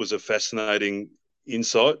well was a fascinating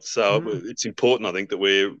insight. So it's important, I think, that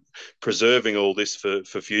we're preserving all this for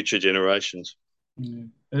future generations.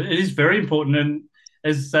 It is very important. And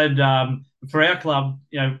as I said, for our club,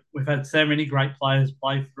 we've had so many great players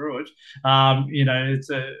play through it. I'd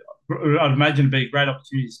imagine it'd be a great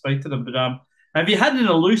opportunity to speak to them. But have you had an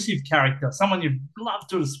elusive character, someone you've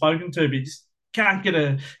loved to have spoken to, but you just can't get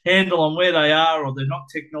a handle on where they are, or they're not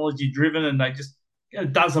technology driven and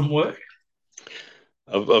it doesn't work?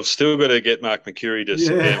 I've still got to get Mark McCurry to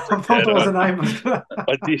sit down. I thought that was a name.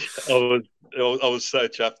 I did. I was so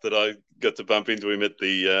chuffed that I got to bump into him at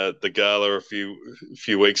the gala a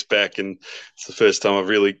few weeks back, and it's the first time I've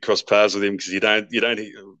really crossed paths with him, because I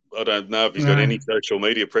don't know if he's got any social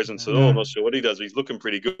media presence at all. I'm not sure what he does. He's looking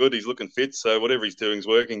pretty good. He's looking fit, so whatever he's doing is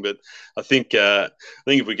working. But I think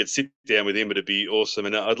if we could sit down with him, it'd be awesome.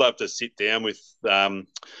 And I'd love to sit down with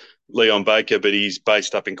Leon Baker, but he's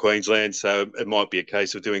based up in Queensland, so it might be a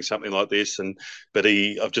case of doing something like this.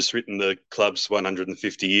 I've just written the club's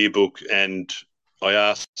 150 year book, and I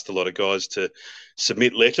asked a lot of guys to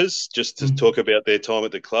submit letters just to talk about their time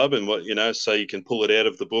at the club and what, so you can pull it out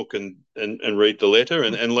of the book and read the letter.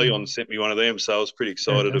 And Leon sent me one of them, so I was pretty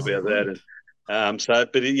excited about that. And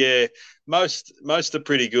most are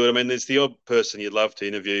pretty good. I mean, there's the odd person you'd love to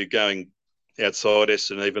interview going outside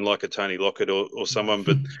Essendon, even like a Tony Lockett or someone,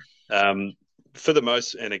 but for the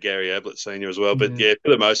most, and a Gary Ablett Senior as well. But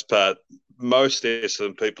for the most part, most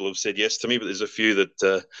Essendon people have said yes to me, but there's a few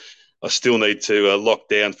that I still need to lock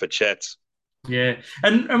down for chats. Yeah,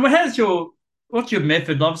 and what's your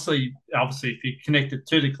method? Obviously, if you're connected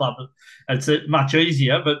to the club, it's much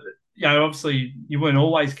easier. But obviously, you weren't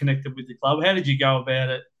always connected with the club. How did you go about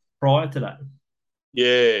it prior to that?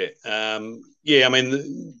 I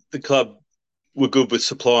mean, the club were good with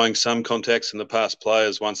supplying some contacts, and the past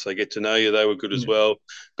players, once they get to know you, they were good as well.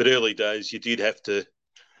 But early days, you did have to.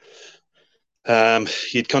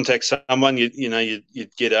 You'd contact someone,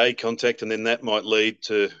 you'd get a contact, and then that might lead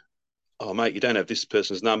to, oh, mate, you don't have this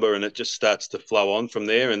person's number, and it just starts to flow on from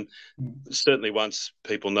there. And certainly once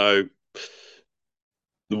people know,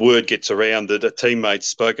 the word gets around that a teammate's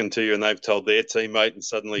spoken to you and they've told their teammate, and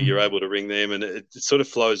suddenly you're able to ring them, and it sort of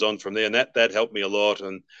flows on from there. And that helped me a lot.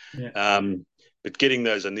 And but getting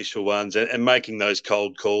those initial ones and making those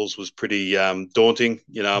cold calls was pretty daunting.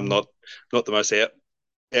 I'm not the most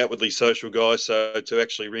outwardly social guy, so to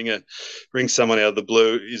actually ring someone out of the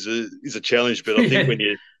blue is a challenge. But I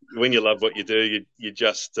think when you love what you do, you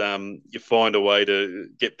just you find a way to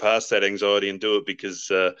get past that anxiety and do it, because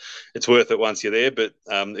it's worth it once you're there. But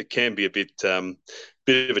it can be a bit of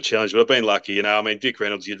a challenge. But I've been lucky, I mean, Dick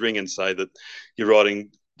Reynolds, you'd ring and say that you're writing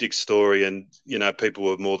Dick's story, and people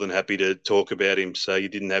were more than happy to talk about him, so you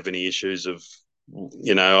didn't have any issues of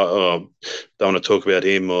don't want to talk about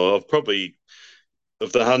him. Or I've probably,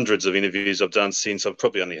 of the hundreds of interviews I've done since, I've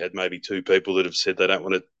probably only had maybe two people that have said they don't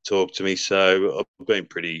want to talk to me. So I've been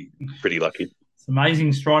pretty lucky. It's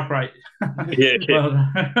amazing strike rate. Yeah.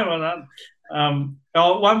 Well done.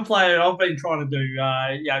 One player I've been trying to do,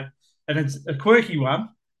 and it's a quirky one,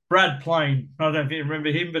 Brad Plain. I don't know if you remember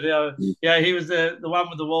him, but he was the one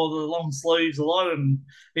with the long sleeves a lot, and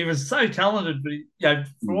he was so talented. But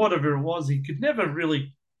for whatever it was, he could never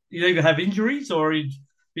really. He'd either have injuries or he'd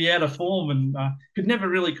be out of form, and could never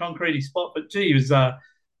really concrete his spot. But gee, he was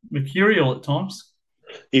mercurial at times.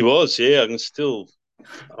 He was, I can still.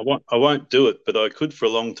 I won't do it, but I could for a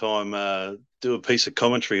long time do a piece of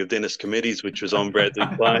commentary of Dennis Cometti's, which was on Bradley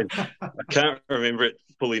Plain. I can't remember it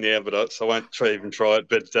fully now, so I won't even try it.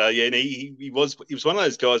 But yeah, and he was one of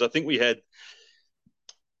those guys. I think we had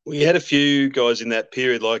a few guys in that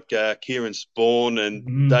period like Kieran Spawn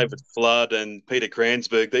and David Flood and Peter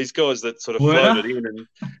Kransberg. These guys that sort of floated in, and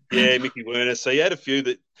yeah, Mickey Werner. So you had a few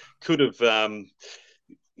that could have.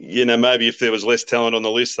 Maybe if there was less talent on the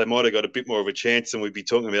list, they might have got a bit more of a chance, and we'd be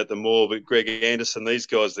talking about them more. But Greg Anderson, these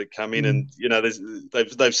guys that come in, and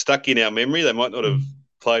they've stuck in our memory. They might not have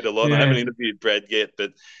played a lot. Yeah. I haven't interviewed Brad yet,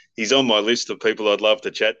 but he's on my list of people I'd love to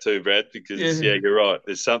chat to, Brad, because you're right.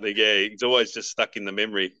 There's something. Yeah, he's always just stuck in the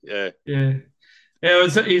memory. Yeah.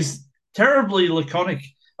 He's terribly laconic.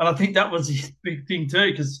 And I think that was his big thing too,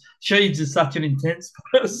 because Sheeds is such an intense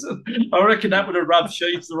person. I reckon that would have rubbed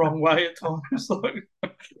Sheeds the wrong way at times.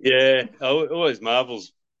 Yeah, I always marvel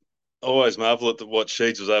at what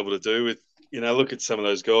Sheeds was able to do with, look at some of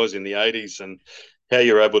those guys in the 80s and how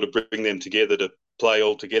you're able to bring them together to play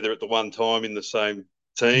all together at the one time in the same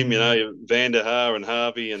team. Van der Haar and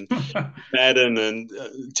Harvey and Madden and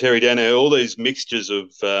Terry Danaher, all these mixtures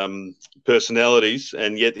of personalities,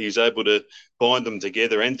 and yet he's able to bind them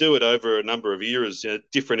together and do it over a number of eras.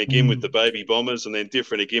 Different again with the Baby Bombers, and then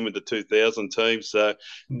different again with the 2000 team. So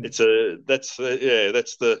that's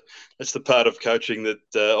the part of coaching that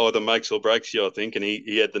either makes or breaks you, I think. And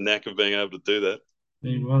he had the knack of being able to do that.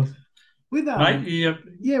 He was. With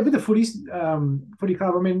with the footy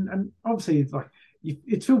club. I mean, and obviously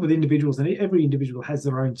it's filled with individuals, and every individual has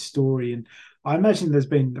their own story. And I imagine there's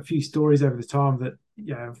been a few stories over the time that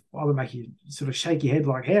either make you sort of shake your head,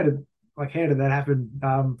 like how did that happen?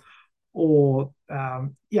 I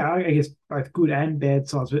guess both good and bad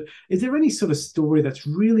sides. But is there any sort of story that's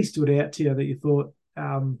really stood out to you that you thought,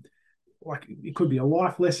 like it could be a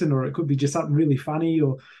life lesson, or it could be just something really funny,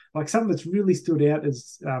 or like something that's really stood out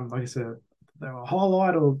as, I guess, a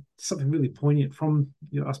highlight or something really poignant from,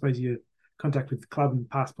 I suppose, your contact with the club and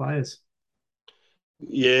past players?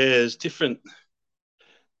 Yeah, there's different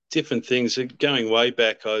things. Going way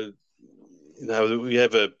back, we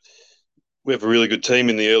have a really good team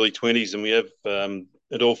in the early 20s, and we have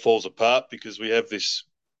it all falls apart because we have this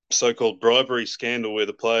so-called bribery scandal where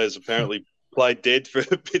the players apparently played dead for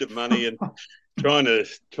a bit of money, and trying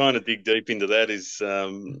to dig deep into that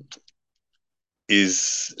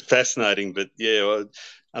is fascinating. But yeah,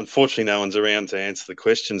 unfortunately, no one's around to answer the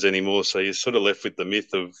questions anymore. So you're sort of left with the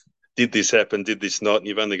myth of, did this happen? Did this not? And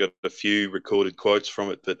you've only got a few recorded quotes from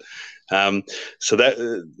it. But so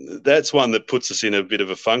that's one that puts us in a bit of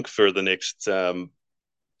a funk for the next.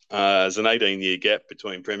 As an 18-year gap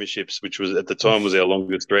between premierships, which was at the time was our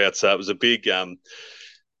longest drought. So it was a big.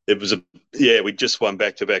 We just won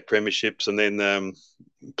back-to-back premierships, and then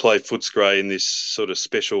played Footscray in this sort of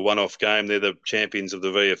special one-off game. They're the champions of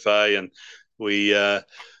the VFA, and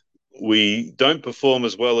we don't perform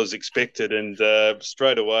as well as expected. And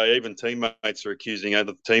straight away, even teammates are accusing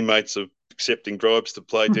other teammates of accepting bribes to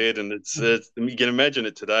play dead. And it's you can imagine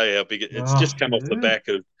it today how big it's just come off the back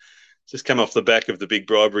of. Just come off the back of the big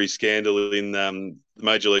bribery scandal in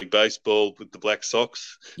Major League Baseball with the Black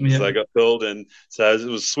Sox, as they got called. And so it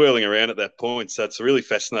was swirling around at that point. So it's a really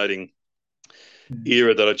fascinating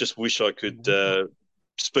era that I just wish I could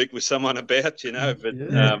speak with someone about, But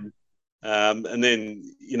and then,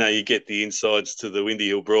 you get the insides to the Windy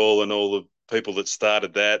Hill Brawl and all the people that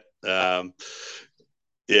started that.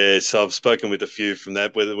 So I've spoken with a few from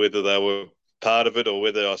that, whether they were part of it or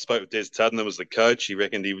whether I spoke with Des Tuddenham was the coach. He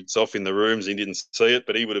reckoned he was off in the rooms. He didn't see it,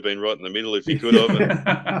 but he would have been right in the middle if he could have.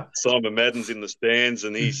 And Simon Madden's in the stands,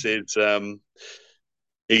 and he says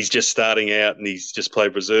he's just starting out and he's just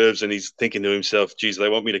played reserves, and he's thinking to himself, geez, they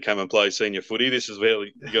want me to come and play senior footy. This is where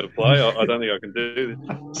you got to play. I don't think I can do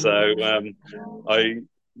this. So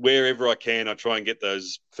wherever I can, I try and get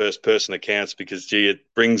those first-person accounts because, it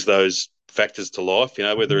brings those factors to life,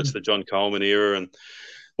 whether it's the John Coleman era and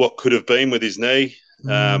what could have been with his knee.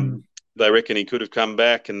 They reckon he could have come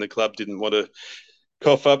back, and the club didn't want to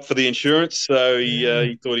cough up for the insurance, so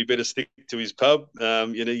he thought he better stick to his pub.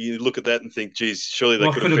 You look at that and think, geez, surely they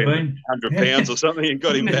could have been £100 or something and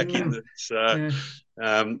got him back in it. So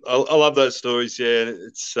I love those stories. Yeah,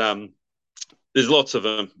 it's there's lots of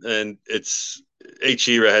them, and it's each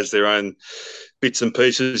era has their own bits and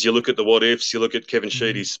pieces. You look at the what ifs. You look at Kevin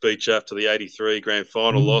Sheedy's speech after the '83 grand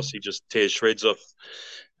final loss. He just tears shreds off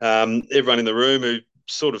everyone in the room who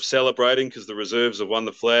sort of celebrating because the reserves have won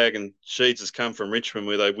the flag, and Sheeds has come from Richmond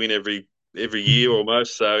where they win every year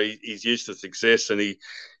almost. So he's used to success, and he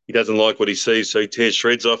doesn't like what he sees, so he tears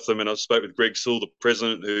shreds off them. And I spoke with Greg Sewell, the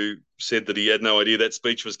president, who said that he had no idea that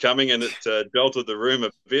speech was coming, and it jolted the room a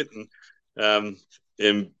bit. And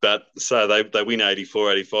But so they win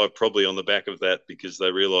 84, 85, probably on the back of that, because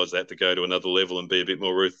they realise they have to go to another level and be a bit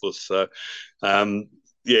more ruthless. So,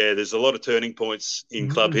 yeah, there's a lot of turning points in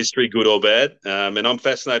club history, good or bad. And I'm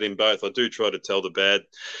fascinated in both. I do try to tell the bad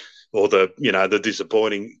or the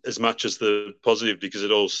disappointing as much as the positive, because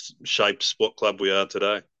it all shapes what club we are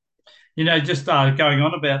today. Just going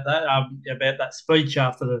on about that speech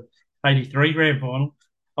after the '83 grand final,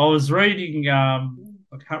 I was reading.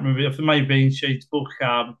 I can't remember if it may be in Sheed's book.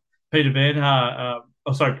 Peter Van Haar,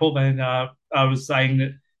 Paul Van Haar, was saying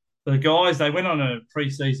that the guys, they went on a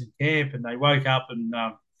pre-season camp and they woke up and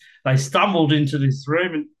they stumbled into this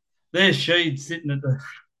room, and there's Sheed sitting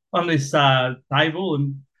on this table,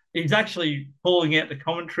 and he's actually calling out the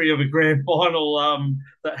commentary of a grand final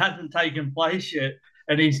that hadn't taken place yet.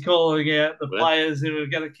 And he's calling out the players who are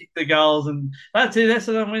going to kick the goals, and that's it. That's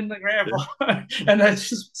them win the grand final. And they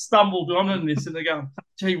just stumbled on in this, and they're going,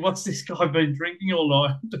 "Gee, what's this guy been drinking all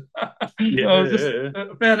night?" I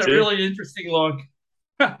found it really interesting. Like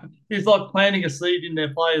he's like planting a seed in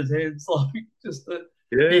their players' heads, like just that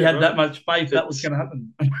he had that much faith that was going to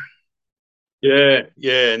happen.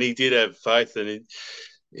 Yeah, and he did have faith, and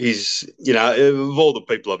he's of all the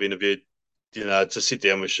people I've interviewed, to sit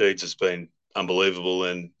down with Sheeds has been unbelievable,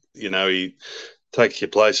 and he takes you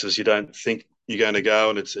places you don't think you're going to go,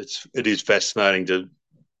 and it is fascinating to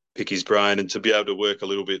pick his brain, and to be able to work a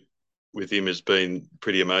little bit with him has been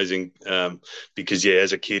pretty amazing. Because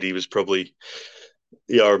as a kid he was probably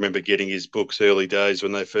I remember getting his books early days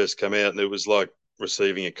when they first came out, and it was like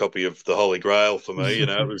receiving a copy of the Holy Grail for me.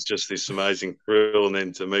 It was just this amazing thrill, and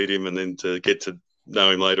then to meet him, and then to get to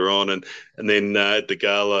know him later on, and then at the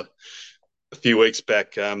gala a few weeks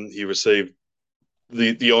back, he received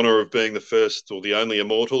the honour of being the first or the only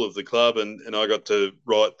immortal of the club, and I got to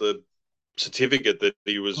write the certificate that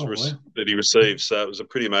he that he received. So it was a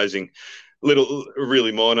pretty amazing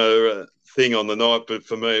really minor thing on the night, but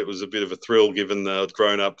for me it was a bit of a thrill, given that I'd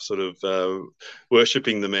grown up sort of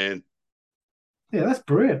worshipping the man. Yeah, that's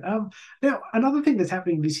brilliant. Now, another thing that's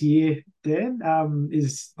happening this year, Dan,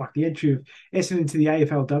 is like the entry of Essendon into the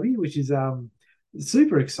AFLW, which is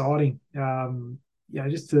super exciting.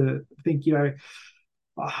 Just to think,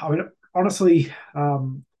 I mean, honestly,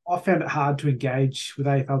 I found it hard to engage with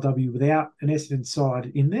AFLW without an Essendon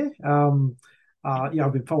side in there.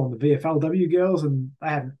 I've been following the VFLW girls, and they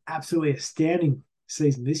had an absolutely astounding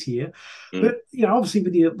season this year. But obviously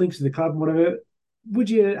with your links to the club and whatever,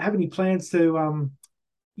 would you have any plans to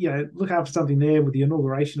look after something there with the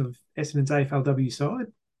inauguration of Essendon's AFLW side?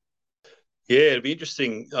 Yeah, it'd be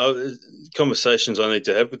interesting conversations I need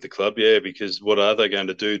to have with the club. Because what are they going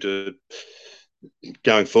to do to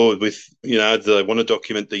going forward with, do they want to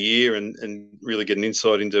document the year and really get an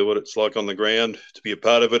insight into what it's like on the ground to be a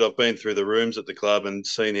part of it? I've been through the rooms at the club and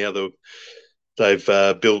seen how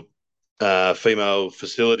they've built female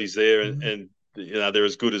facilities there, and they're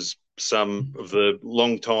as good as some of the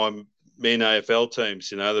long-time men AFL teams,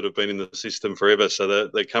 that have been in the system forever. So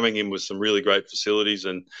they're coming in with some really great facilities,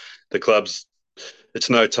 and the club's, it's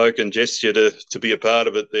no token gesture to be a part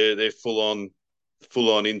of it. They're full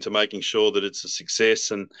on into making sure that it's a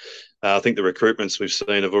success, and I think the recruitments we've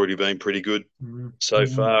seen have already been pretty good so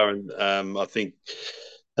far, and I think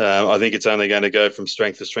it's only going to go from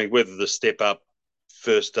strength to strength. Whether the step up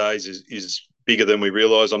first days is bigger than we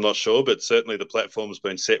realise, I'm not sure, but certainly the platform's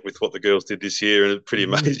been set with what the girls did this year, and a pretty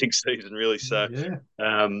amazing season, really. So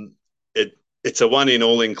it's a one-in,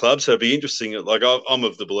 all-in club, so it'd be interesting. Like, I'm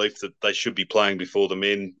of the belief that they should be playing before the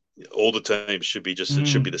men. All the teams should be it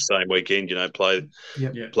should be the same weekend. Play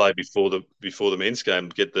before the men's game.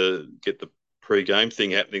 Get the pre-game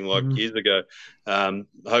thing happening like years ago.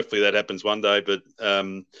 Hopefully that happens one day, but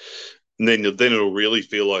then it'll really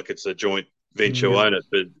feel like it's a joint venture, won't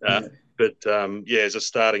it? But as a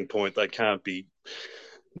starting point, they can't be.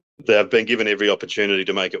 They've been given every opportunity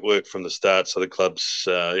to make it work from the start. So the clubs,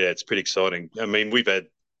 it's pretty exciting. I mean, we've had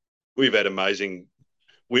amazing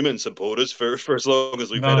women supporters for as long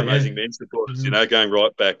as we've had amazing men supporters. Going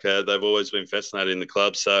right back, they've always been fascinated in the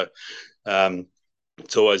club. So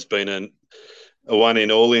it's always been a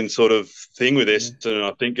one-in, all-in sort of thing with Essendon,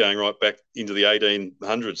 I think, going right back into the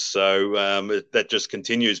 1800s. So that just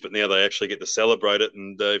continues, but now they actually get to celebrate it.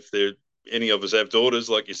 And if any of us have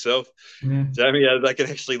daughters like yourself, Jamie, they can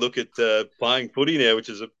actually look at playing footy now, which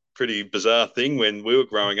is a pretty bizarre thing when we were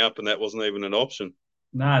growing up and that wasn't even an option.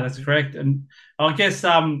 No, that's correct. And I guess,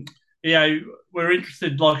 we're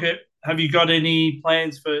interested, like, have you got any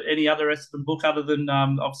plans for any other Essendon book other than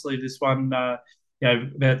obviously this one, about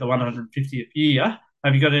the 150th year?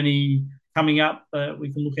 Have you got any coming up that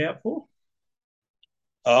we can look out for?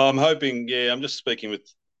 I'm hoping, I'm just speaking with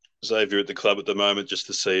Xavier at the club at the moment, just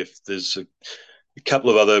to see if there's a couple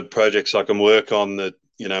of other projects I can work on that,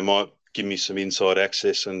 might give me some inside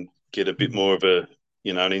access and get a bit more of an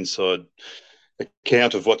inside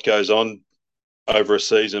account of what goes on over a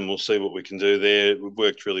season. We'll see what we can do there. We've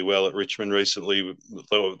worked really well at Richmond recently.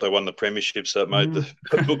 They won the premiership, so it made the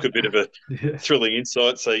book a bit of a thrilling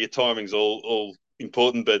insight. So your timing's all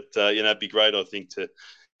important, but it'd be great, I think,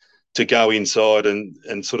 to go inside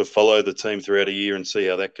and sort of follow the team throughout a year and see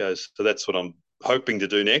how that goes. So that's what I'm hoping to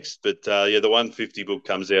do next. But the 150 book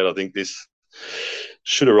comes out, I think this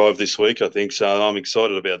should arrive this week, I think. So I'm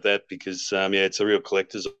excited about that because, it's a real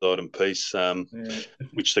collector's item piece,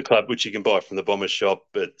 which you can buy from the Bomber shop.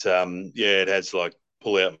 But, it has like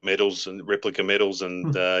pull-out medals and replica medals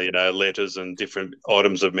and, letters and different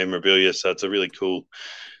items of memorabilia. So it's a really cool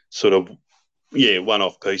sort of,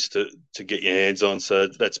 one-off piece to get your hands on. So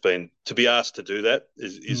that's been, to be asked to do that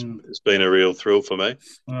has been a real thrill for me.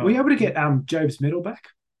 Were you able to get Job's medal back?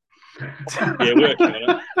 Yeah, working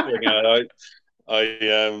on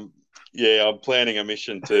it. I'm planning a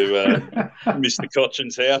mission to Mr.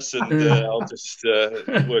 Cochin's house, and I'll just work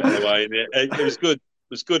my way in there. It was good. It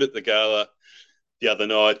was good at the gala the other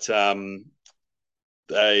night. Paul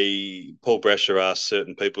Brasher asked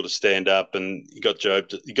certain people to stand up, and you got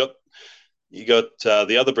the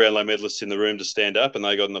other Brownlow medalists in the room to stand up, and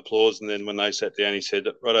they got an applause. And then when they sat down, he said,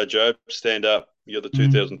 "Righto, Job, stand up. You're the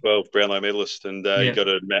 2012 Brownlow medalist," and he got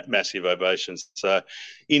a massive ovation. So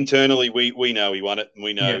internally, we know he won it, and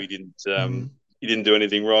we know he didn't do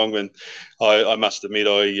anything wrong. And I must admit,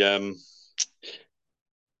 I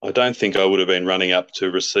don't think I would have been running up to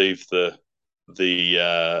receive the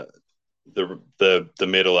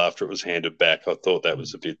medal after it was handed back. I thought that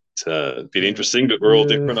was a bit interesting, but we're all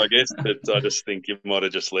different, I guess. But I just think you might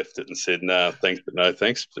have just left it and said, "No, thanks, but no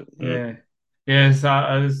thanks." But, So there's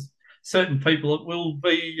certain people it will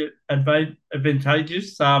be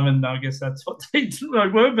advantageous, and I guess that's what these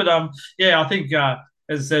were. But I think as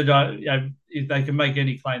I said, if they can make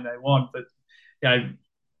any claim they want, but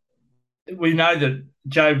we know that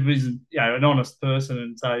Job is an honest person,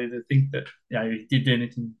 and so to think that he did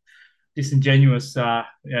anything disingenuous,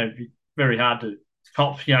 it'd be very hard to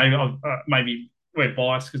cop. Maybe we're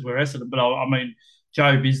biased because we're Essendon, but I mean,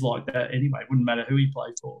 Job is like that anyway. Wouldn't matter who he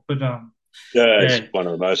played for. But he's one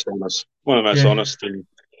of the most honest and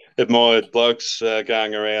admired blokes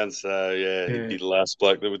going around. So he'd be the last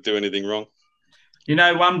bloke that would do anything wrong.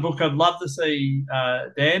 One book I'd love to see,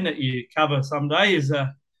 Dan, that you cover someday is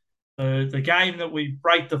the game that we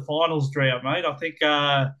break the finals drought, mate. I think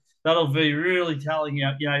that'll be really telling.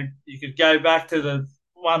 You could go back to the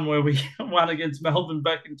one where we won against Melbourne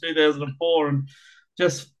back in 2004 and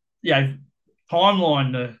just,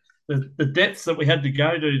 timeline the depths that we had to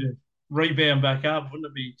go to rebound back up. Wouldn't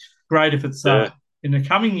it be great if it's in the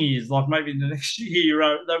coming years, like maybe in the next year?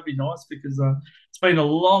 That would be nice because it's been a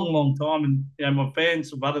long, long time. And, my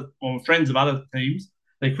friends of other teams,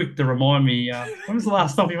 they're quick to remind me, when was the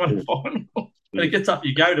last time you won a final? And it gets up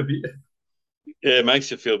your goat a bit. Yeah, it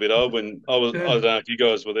makes you feel a bit old. When I don't know if you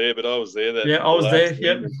guys were there, but I was there. I was there.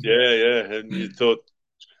 Yep. Yeah. And you thought,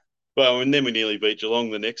 well, and then we nearly beat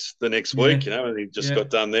Geelong the next week, and he just got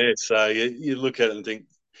done there. So you look at it and think,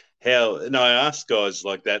 and I ask guys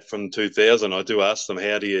like that from 2000, I do ask them,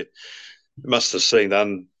 how do you, it must have seemed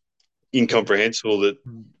incomprehensible that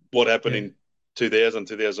what happened in 2000,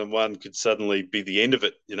 2001 could suddenly be the end of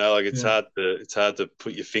it. It's hard to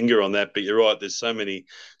put your finger on that, but you're right. There's so many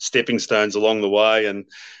stepping stones along the way and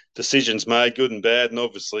decisions made, good and bad. And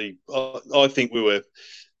obviously I think we were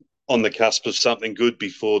on the cusp of something good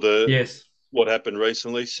before what happened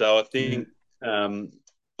recently. So I think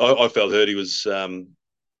I felt Hurdy was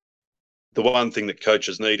the one thing that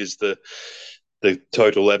coaches need is the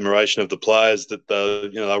total admiration of the players that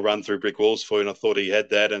they'll run through brick walls for you. And I thought he had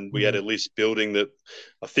that. And we had a list building that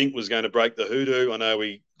I think was going to break the hoodoo. I know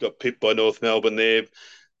we got pipped by North Melbourne there,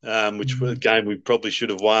 which was a game we probably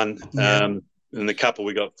should have won. And the couple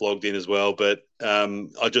we got flogged in as well. But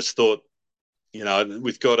I just thought,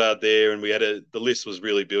 with Goddard there, and the list was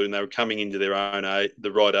really building. They were coming into their own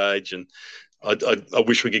the right age, and I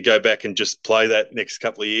wish we could go back and just play that next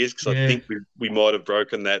couple of years because I think we might have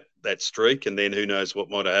broken that streak, and then who knows what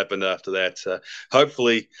might have happened after that. So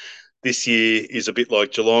hopefully this year is a bit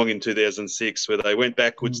like Geelong in 2006 where they went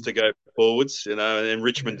backwards to go forwards, and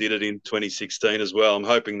Richmond did it in 2016 as well. I'm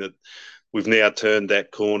hoping that we've now turned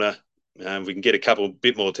that corner. We can get a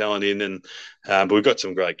bit more talent in, but we've got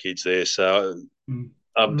some great kids there. So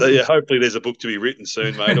Yeah, hopefully there's a book to be written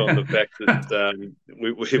soon, mate, on the fact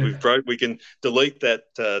that we can delete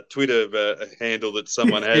that Twitter handle that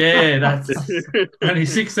someone had. Yeah, that's only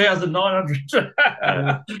 6,900.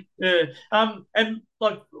 Yeah. And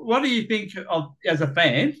like, what do you think of as a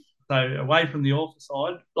fan? So away from the author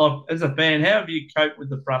side, like as a fan, how have you coped with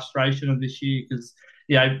the frustration of this year? Because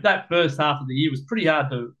that first half of the year was pretty hard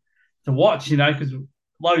to watch. Because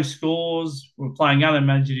low scores, we're playing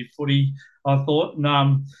unimaginative footy. I thought,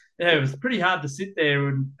 and it was pretty hard to sit there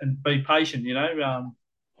and be patient. Yeah,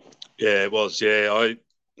 it was. I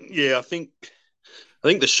think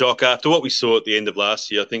the shock after what we saw at the end of last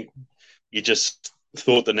year, I think you just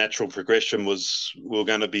thought the natural progression was we were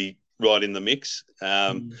going to be right in the mix.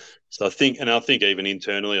 So I think even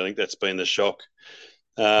internally, I think that's been the shock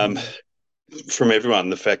from everyone.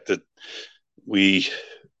 The fact that we,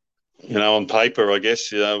 on paper, I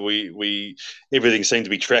guess, we everything seemed to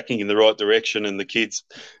be tracking in the right direction, and the kids,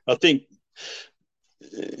 I think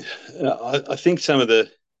some of the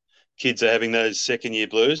kids are having those second year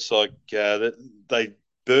blues, like they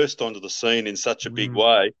burst onto the scene in such a big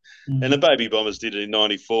way, and the Baby Bombers did it in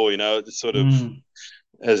 '94. It's sort of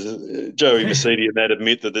as Joey Mercedes and that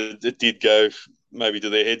admit that it did go maybe to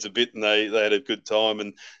their heads a bit, and they had a good time,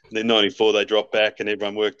 and then '94 they dropped back and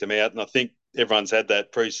everyone worked them out, and I think everyone's had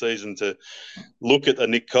that pre-season to look at the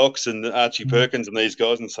Nick Cox and the Archie Perkins and these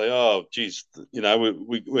guys and say, oh, geez,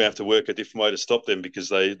 we have to work a different way to stop them because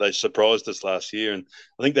they surprised us last year. And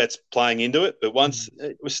I think that's playing into it. But once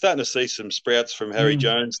we're starting to see some sprouts from Harry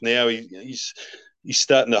Jones now, he's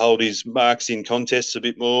starting to hold his marks in contests a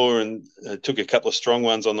bit more and took a couple of strong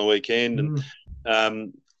ones on the weekend.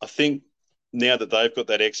 And I think now that they've got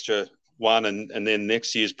that extra one and then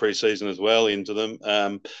next year's pre-season as well into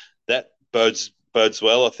them, that bodes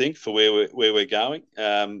well, I think, for where we're going.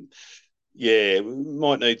 We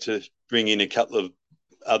might need to bring in a couple of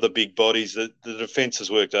other big bodies. The defence has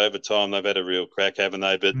worked overtime. They've had a real crack, haven't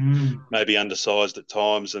they? But maybe undersized at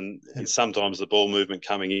times, and sometimes the ball movement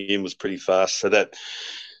coming in was pretty fast. So that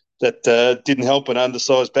didn't help an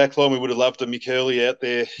undersized backline. We would have loved a Mick Hurley out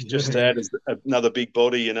there just to add as another big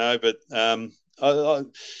body, But I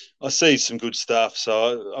see some good stuff,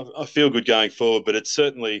 so I feel good going forward. But it's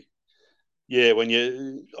certainly. Yeah,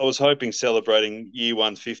 I was hoping celebrating year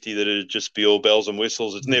 150 that it'd just be all bells and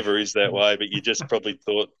whistles. It never is that way, but you just probably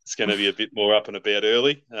thought it's going to be a bit more up and about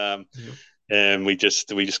early. And we just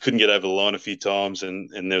couldn't get over the line a few times, and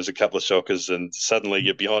there was a couple of shockers, and suddenly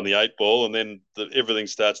you're behind the 8 ball, and then everything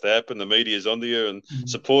starts to happen. The media's onto you, and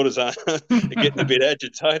supporters are getting a bit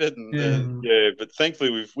agitated. And but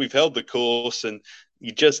thankfully we've held the course, and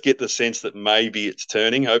you just get the sense that maybe it's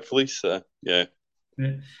turning. Hopefully, so yeah.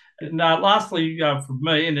 And lastly, from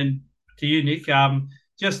me, and then to you, Nick,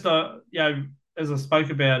 just as I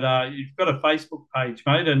spoke about, you've got a Facebook page,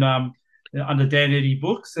 mate, and under Dan Eddy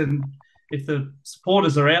Books, and if the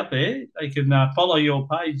supporters are out there, they can follow your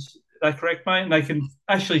page. Is that correct, mate? And they can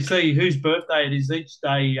actually see whose birthday it is each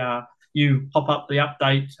day. You pop up the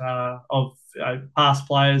update of past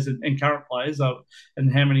players and current players,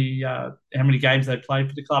 and how many games they played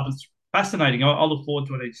for the club. It's fascinating. I look forward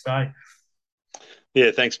to it each day.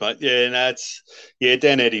 Yeah, thanks, mate. Yeah, no, it's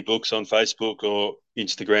Dan Eddy Books on Facebook or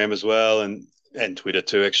Instagram as well, and Twitter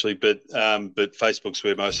too, actually. But Facebook's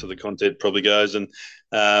where most of the content probably goes. And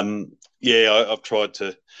I've tried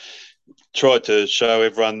to show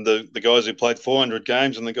everyone the guys who played 400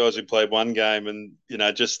 games and the guys who played one game, and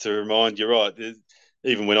just to remind you, right.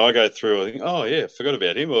 Even when I go through, I think, oh yeah, forgot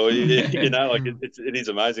about him, or it is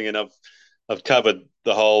amazing. And I've covered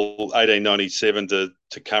the whole 1897 to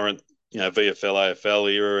current. VFL,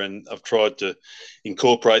 AFL era, and I've tried to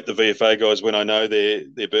incorporate the VFA guys when I know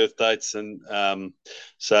their birth dates, and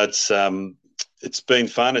so it's been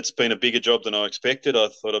fun. It's been a bigger job than I expected. I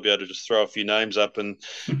thought I'd be able to just throw a few names up and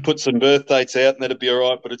put some birth dates out, and that'd be all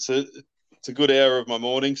right. But it's a good hour of my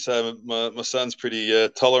morning, so my son's pretty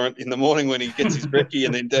tolerant in the morning when he gets his brekkie,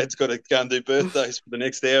 and then Dad's got to go and do birthdays for the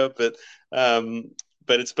next hour. But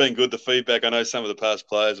it's been good. The feedback. I know some of the past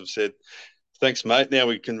players have said, thanks, mate. Now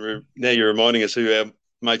you're reminding us who our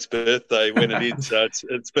mate's birthday when it is. So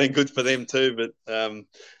it's been good for them too. But and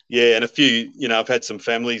a few, I've had some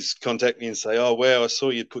families contact me and say, oh wow, I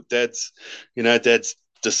saw you put Dad's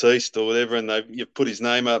deceased or whatever, and you've put his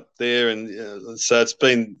name up there, and so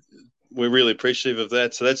we're really appreciative of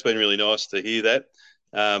that. So that's been really nice to hear that.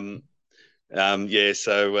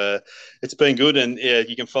 It's been good, and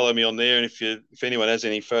you can follow me on there. And if anyone has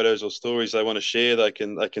any photos or stories they want to share, they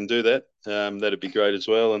can do that. That'd be great as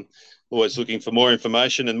well. And always looking for more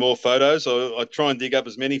information and more photos. I try and dig up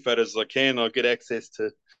as many photos as I can. I get access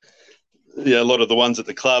to a lot of the ones at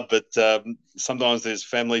the club, but sometimes there's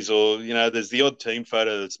families or, there's the odd team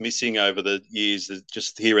photo that's missing over the years,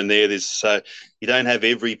 just here and there. So you don't have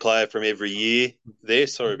every player from every year there.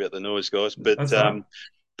 Sorry about the noise, guys.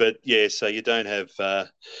 But yeah, so you don't have,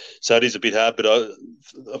 so it is a bit hard, but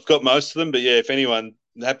I've got most of them. But yeah, if anyone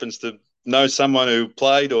happens to know someone who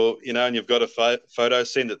played or, and you've got a photo,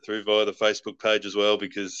 send it through via the Facebook page as well,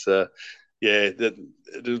 because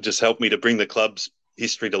it'll just help me to bring the club's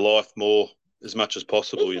history to life more as much as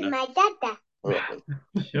possible. My dada. Right.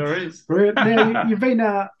 Sure is. Brilliant. Now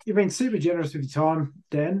you've been super generous with your time,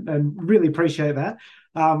 Dan, and really appreciate that.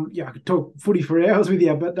 I could talk footy for hours with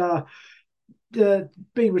you, but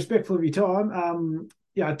being respectful of your time,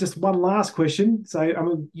 just one last question.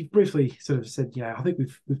 So, you've briefly sort of said, I think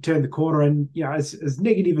we've turned the corner, and as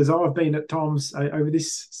negative as I've been at times over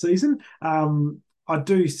this season, I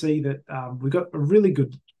do see that we've got a really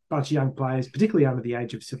good bunch of young players, particularly under the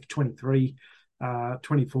age of sort of 23,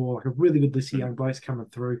 24, like a really good list of young blokes coming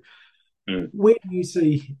through. Where do you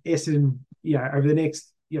see Essendon, over the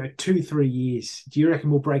next 2-3 years? Do you reckon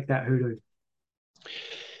we'll break that hoodoo?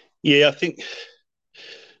 Yeah,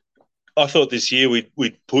 I thought this year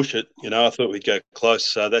we'd push it. I thought we'd go close.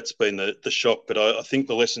 So that's been the shock. But I think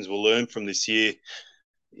the lessons we'll learn from this year,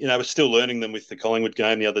 we're still learning them with the Collingwood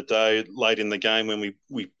game the other day, late in the game when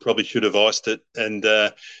we probably should have iced it. And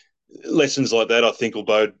lessons like that, I think, will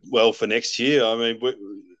bode well for next year. I mean,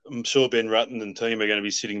 I'm sure Ben Rutten and team are going to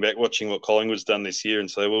be sitting back watching what Collingwood's done this year and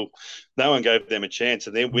say, well, no one gave them a chance,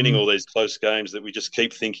 and they're winning all these close games that we just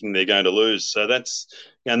keep thinking they're going to lose. So that's,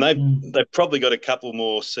 and they've probably got a couple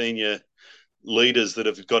more senior leaders that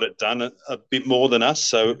have got it done a bit more than us.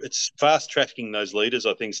 So it's fast tracking those leaders,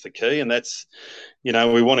 I think, is the key. And that's,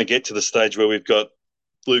 we want to get to the stage where we've got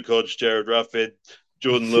Luke Hodge, Jared Ruffhead,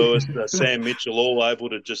 Jordan Lewis, Sam Mitchell, all able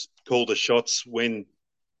to just call the shots when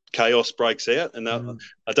chaos breaks out. And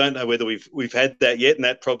I don't know whether we've had that yet, and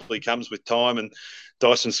that probably comes with time. And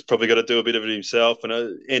Dyson's probably got to do a bit of it himself. And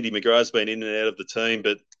Andy McGrath's been in and out of the team,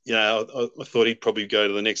 but I thought he'd probably go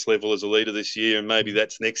to the next level as a leader this year, and maybe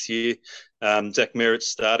that's next year. Zach Merritt's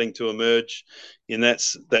starting to emerge in that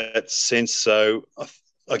sense. So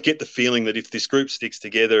I get the feeling that if this group sticks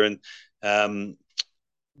together and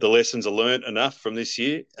the lessons are learnt enough from this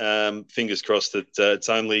year, fingers crossed that it's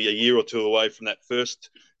only a year or two away from that first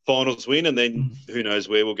finals win, and then who knows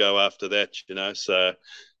where we'll go after that, So,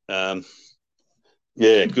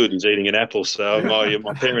 good. He's eating an apple, so my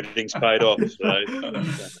parenting's paid off. So,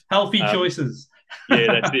 healthy choices. Yeah,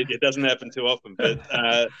 that's it. It doesn't happen too often, but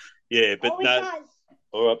no.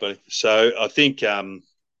 All right, buddy. So I think that's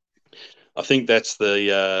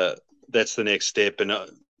the next step, and I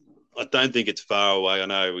don't think it's far away. I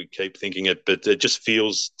know we keep thinking it, but it just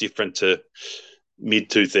feels different to mid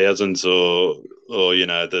 2000s or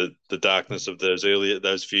the darkness of those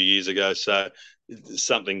few years ago. So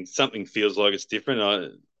something feels like it's different.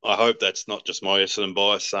 I hope that's not just my Essendon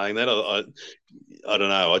bias saying that. I don't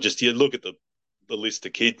know. You look at the list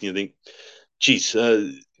of kids and you think, geez,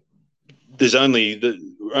 we're only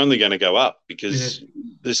going to go up because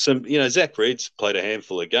there's some, Zach Reed's played a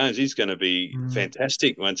handful of games. He's going to be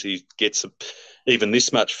fantastic once he gets even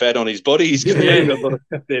this much fat on his body. He's going to have a lot of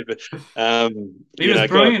fat there. But, he was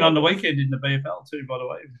brilliant on the weekend in the BFL too, by the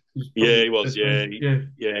way. He was.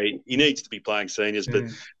 He needs to be playing seniors, but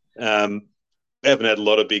we haven't had a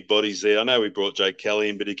lot of big bodies there. I know we brought Jake Kelly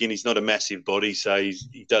in, but again, he's not a massive body, so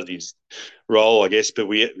he does his role, I guess. But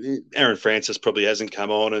Aaron Francis probably hasn't come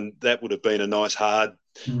on, and that would have been a nice, hard,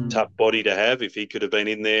 tough body to have if he could have been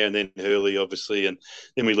in there. And then Hurley, obviously, and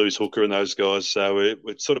then we lose Hooker and those guys. So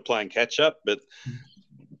we're sort of playing catch up. But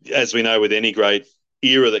as we know, with any great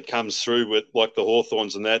era that comes through, with like the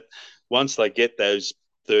Hawthorns and that, once they get those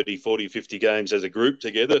 30, 40, 50 games as a group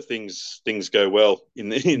together, things go well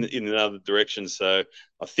in another direction. So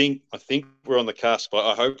I think we're on the cusp.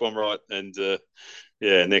 I hope I'm right. And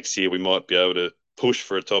next year we might be able to push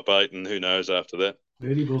for a top 8, and who knows after that.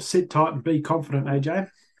 Bertie, will sit tight and be confident, AJ.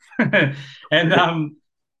 And I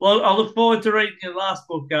look forward to reading your last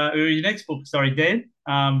book, or your next book. Sorry, Dan.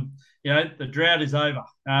 The drought is over.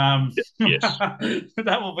 Yes.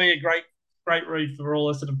 That will be a great read for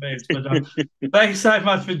all Essendon fans. But thanks so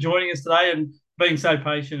much for joining us today and being so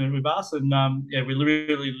patient with us. And we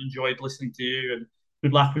really enjoyed listening to you. And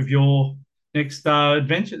good luck with your next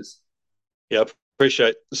adventures. Yeah, I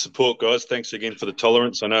appreciate the support, guys. Thanks again for the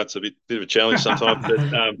tolerance. I know it's a bit of a challenge sometimes,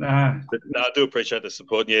 but I do appreciate the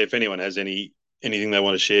support. Yeah, if anyone has anything they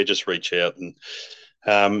want to share, just reach out. And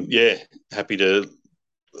happy to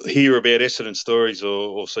hear about Essendon stories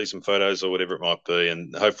or see some photos or whatever it might be.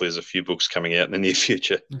 And hopefully there's a few books coming out in the near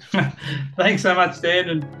future. Thanks so much, Dan,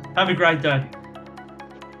 and have a great day.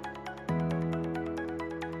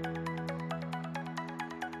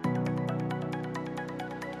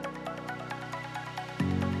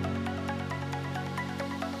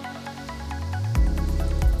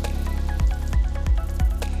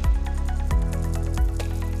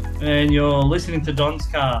 And you're listening to Don's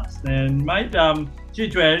Cast. And, mate, due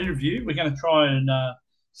to our interview, we're going to try and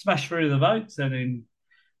smash through the votes, and then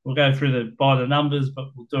we'll go through by the numbers, but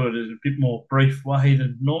we'll do it in a bit more brief way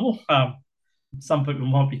than normal. Some people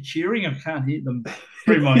might be cheering. I can't hear them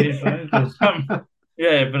through my earphones. But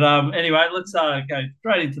anyway, let's go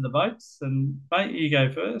straight into the votes. And, mate, you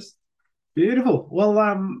go first. Beautiful. Well,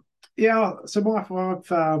 so my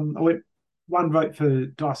five, I went one vote for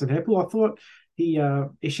Dyson Heppel. I thought he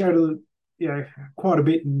showed quite a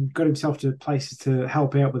bit and got himself to places to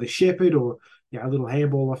help out with a shepherd or a little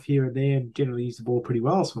handball off here and there, and generally used the ball pretty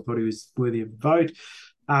well. So I thought he was worthy of a vote.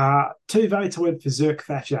 2 votes I went for Zerk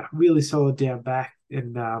Thatcher, really solid down back,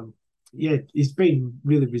 and he's been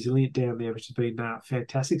really resilient down there, which has been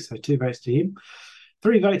fantastic. So 2 votes to him.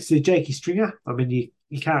 3 votes to Jakey Stringer. I mean,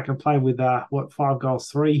 you can't complain with 5 goals,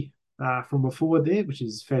 3 from a forward there, which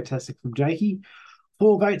is fantastic from Jakey.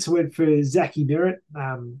 4 votes I went for Zachy Merritt.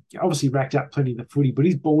 Obviously racked up plenty of the footy, but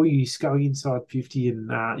his ball use going inside 50 and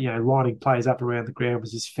lining players up around the ground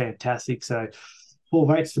was just fantastic. So 4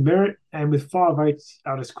 votes to Merritt, and with 5 votes,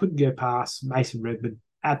 I just couldn't go past Mason Redman.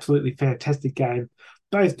 Absolutely fantastic game,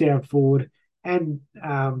 both down forward and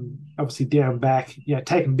obviously down back.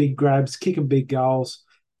 Taking big grabs, kicking big goals,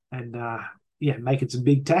 and making some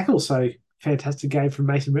big tackles. So fantastic game from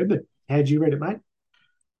Mason Redman. How'd you read it, mate?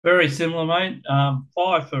 Very similar, mate. 5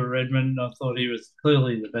 for Redmond. I thought he was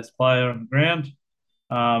clearly the best player on the ground.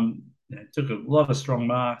 Took a lot of strong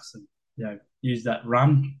marks and used that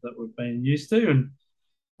run that we've been used to, and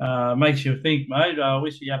makes you think, mate. I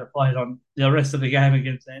wish he had played on the rest of the game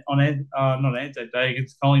against not Anzac Day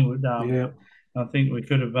against Collingwood. I think we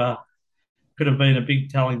could have been a big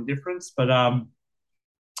telling difference. But I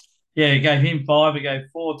gave him 5. I gave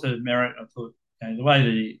 4 to Merritt. I thought the way that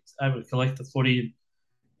he was able to collect the footy.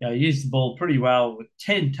 He used the ball pretty well with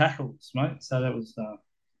 10 tackles, mate. So that was a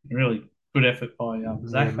really good effort by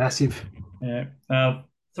Zach. Yeah, massive.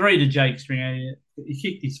 3 to Jake Stringer. He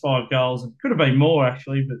kicked his 5 goals, and could have been more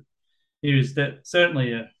actually, but he was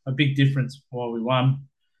certainly a big difference while we won.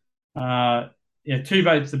 2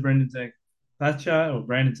 votes to Brandon Zerk Thatcher.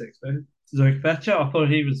 I thought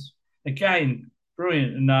he was again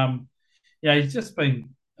brilliant, and he's just been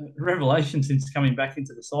a revelation since coming back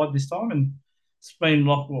into the side this time, and it's been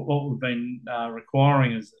like what we've been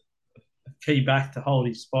requiring as a key back to hold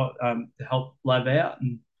his spot to help Lav out,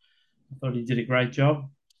 and I thought he did a great job.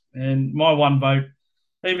 And my 1 vote,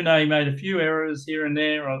 even though he made a few errors here and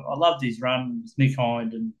there, I loved his run. It was Nick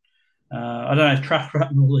Hind, and I don't know, Truck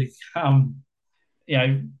Rutten will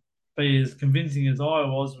be as convincing as I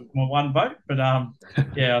was with my 1 vote, but I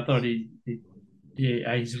thought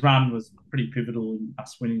his run was pretty pivotal in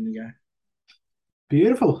us winning the game.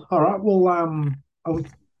 Beautiful. All right. Well, I'll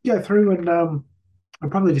go through and I'll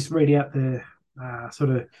probably just read out the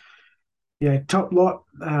top lot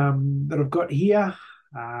that I've got here,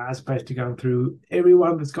 as opposed to going through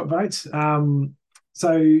everyone that's got votes. So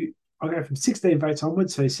I'll go from 16 votes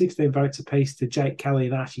onwards. So 16 votes apiece to Jake Kelly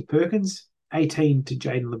and Archie Perkins, 18 to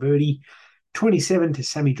Jaden Laverty, 27 to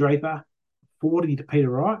Sammy Draper, 40 to Peter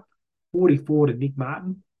Wright, 44 to Nick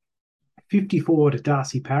Martin, 54 to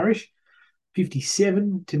Darcy Parish,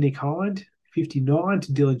 57 to Nick Hind, 59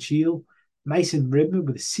 to Dylan Shield, Mason Redmond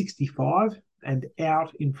with a 65, and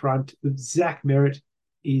out in front with Zach Merritt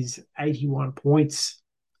is 81 points.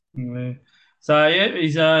 Yeah. So,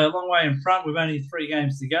 he's a long way in front. We've only 3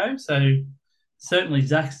 games to go, so certainly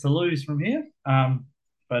Zach's to lose from here.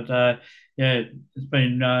 It's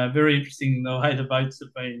been very interesting the way the votes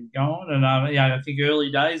have been going. And, I think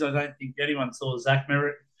early days, I don't think anyone saw Zach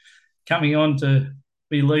Merritt coming on to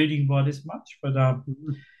be leading by this much, but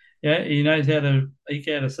he knows how to eke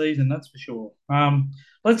out a season, that's for sure.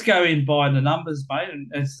 Let's go in by the numbers, mate,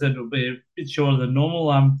 and as I said, it'll be a bit shorter than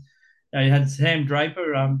normal. You had Sam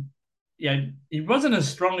Draper. He wasn't as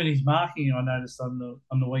strong in his marking, I noticed on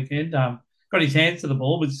the weekend. Got his hands to the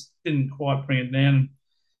ball, but didn't quite bring it down.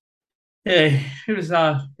 He was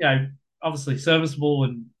obviously serviceable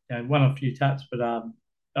and won a few taps, but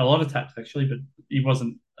a lot of taps actually, but he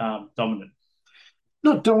wasn't dominant.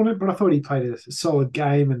 Not dominant, but I thought he played a solid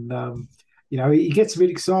game, and he gets a bit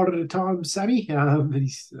excited at times, Sammy. And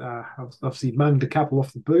he's obviously munged a couple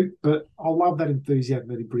off the boot, but I love that enthusiasm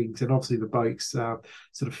that he brings, and obviously the blokes sort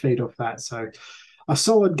of feed off that. So a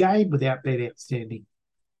solid game without being outstanding.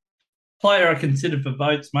 Player I considered for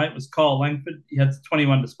votes, mate, was Kyle Langford. He had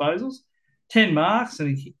 21 disposals, 10 marks,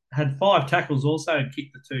 and he had 5 tackles also and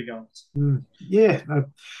kicked the 2 goals. Yeah,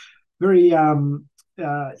 very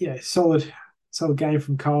solid game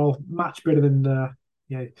from Kyle. Much better than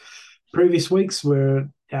previous weeks where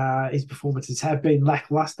his performances have been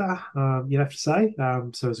lackluster. You have to say.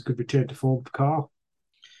 So it's a good return to form for Kyle.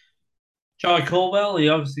 Jai Caldwell, he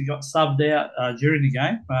obviously got subbed out during the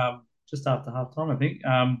game, just after half time, I think.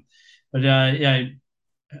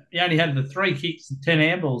 He only had the 3 kicks and 10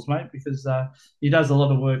 handballs, mate, because he does a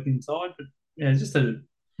lot of work inside. But yeah, just an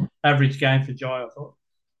average game for Jai, I thought.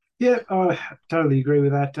 Yeah, I totally agree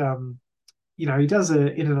with that. He does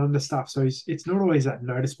in and under stuff, so it's not always that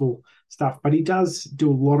noticeable stuff, but he does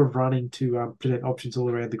do a lot of running to present options all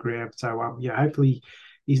around the ground. So hopefully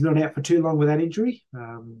he's not out for too long with that injury.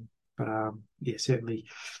 Certainly,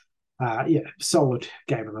 solid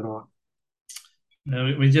game of the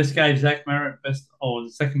night. We just gave Zach Merrett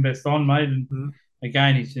the second best on, mate, and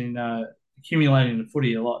again he's been accumulating the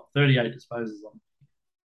footy a lot. 38 disposals on.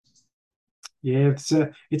 Yeah,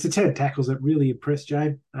 it's a 10 tackles that really impressed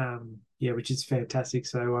Jane. Which is fantastic.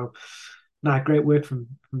 So, great work from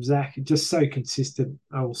Zach. Just so consistent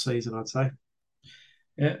all season, I'd say.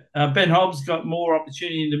 Yeah, Ben Hobbs got more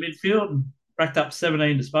opportunity in the midfield and racked up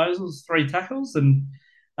 17 disposals, 3 tackles, and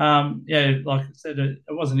like I said, it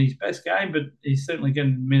wasn't his best game, but he's certainly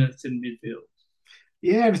getting minutes in midfield.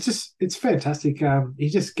 Yeah, and it's fantastic. He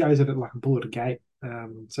just goes at it like a bull at a gate.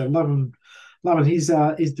 So loving his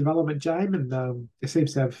development, James, and he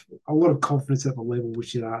seems to have a lot of confidence at the level,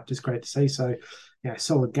 which is just great to see. So,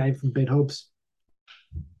 solid game from Ben Hobbs.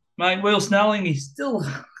 Mate, Will Snelling, he still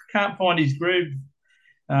can't find his groove.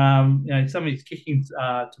 Some of his kicking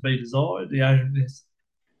to be desired. He's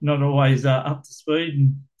not always up to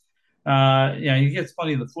speed, and he gets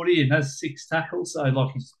plenty of the footy and has 6 tackles. So,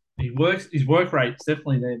 like his work rate's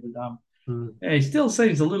definitely there, but he still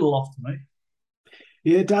seems a little off to me.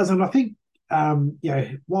 Yeah, it does, and I think.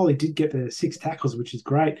 While he did get the 6 tackles, which is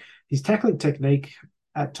great, his tackling technique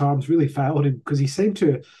at times really failed him because he seemed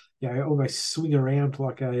to, almost swing around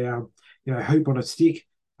like a, hoop on a stick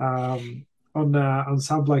on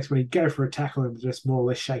some blokes when he'd go for a tackle and just more or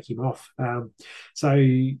less shake him off. And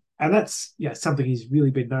that's something he's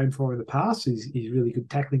really been known for in the past. He's really good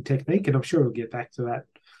tackling technique, and I'm sure he'll get back to that.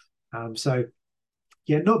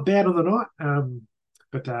 Not bad on the night,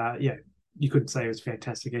 but you couldn't say it was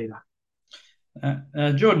fantastic either.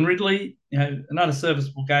 Jordan Ridley, another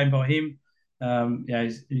serviceable game by him.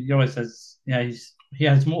 He always has, he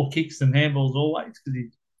has more kicks than handballs always because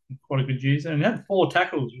he's quite a good user. And he had 4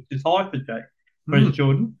 tackles, which is high for Jake, whereas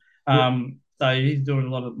Jordan. So he's doing a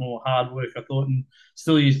lot of more hard work, I thought, and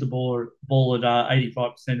still used the ball at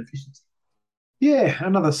 85% efficiency. Yeah,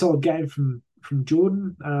 another solid game from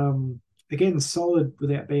Jordan. Again, solid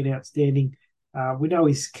without being outstanding. We know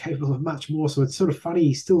he's capable of much more, so it's sort of funny.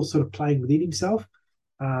 He's still sort of playing within himself,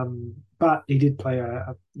 but he did play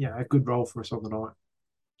a good role for us on the night.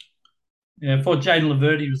 Yeah, for Jaden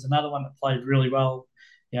Laverty was another one that played really well,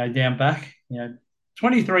 down back.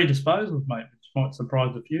 23 disposals, mate, which might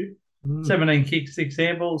surprise a few. 17 kicks, 6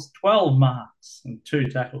 handballs, 12 marks, and 2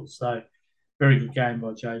 tackles. So very good game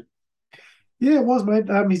by Jade. Yeah, it was, mate.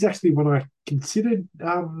 He's actually one I considered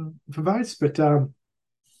for votes, but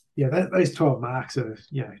those 12 marks are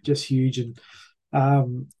just huge, and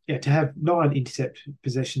to have 9 intercept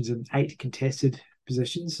possessions and 8 contested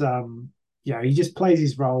possessions, he just plays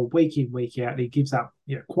his role week in, week out. And he gives up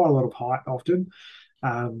quite a lot of height often,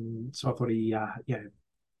 so I thought he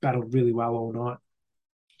battled really well all night.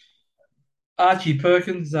 Archie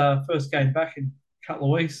Perkins, first game back in a couple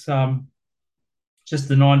of weeks, just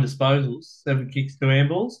the 9 disposals, 7 kicks, 2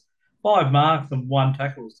 handballs, 5 marks and 1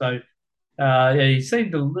 tackle. So he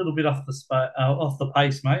seemed a little bit off the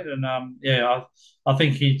pace, mate. And I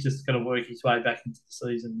think he's just going to work his way back into the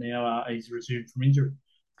season now. He's resumed from injury.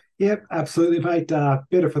 Yep, absolutely, mate.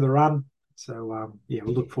 Better for the run. So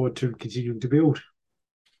we'll look forward to him continuing to build.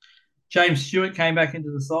 James Stewart came back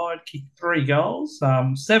into the side, kicked 3 goals,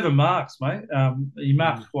 7 marks, mate. He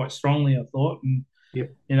marked quite strongly, I thought, and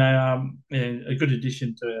a good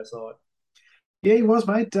addition to our side. Yeah, he was,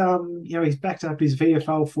 mate. He's backed up his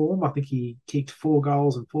VFL form. I think he kicked 4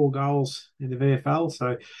 goals and 4 goals in the VFL.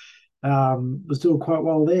 So was doing quite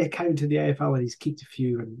well there. Came to the AFL and he's kicked a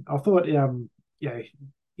few. And I thought,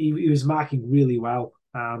 he was marking really well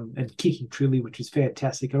and kicking truly, which was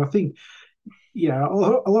fantastic. And I think yeah, a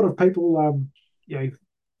lot of people,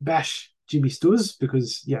 bash Jimmy Sturz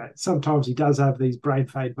because, yeah, sometimes he does have these brain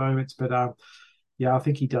fade moments, but yeah, I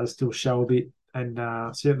think he does still show a bit, and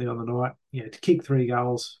certainly on the night, yeah, to kick 3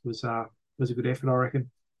 goals was a good effort, I reckon.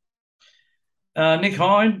 Nick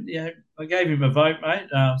Hind, yeah, I gave him a vote, mate.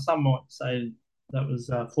 Some might say that was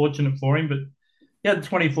fortunate for him, but he had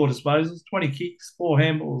 24 disposals, 20 kicks, 4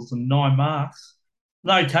 handballs, and 9 marks.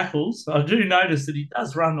 No tackles. I do notice that he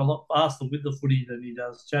does run a lot faster with the footy than he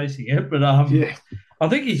does chasing it, but Yeah, I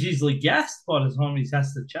think he's usually gassed by the time he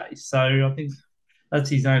has to chase. So I think that's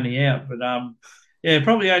his only out. But yeah,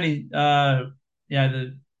 probably only the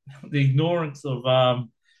ignorance of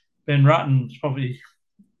Ben Rutten's probably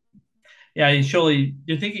yeah. Surely,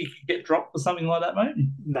 do you think he could get dropped for something like that, mate?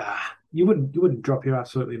 nah, you wouldn't drop him,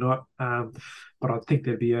 absolutely not. But I think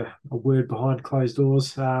there'd be a word behind closed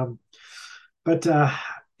doors. But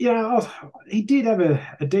yeah, he did have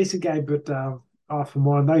a decent game, but for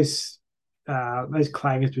mine, those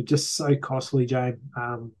clangers were just so costly, Jane.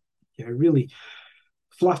 Really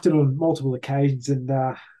fluffed it on multiple occasions, and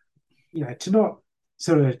to not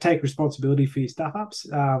sort of take responsibility for your stuff ups.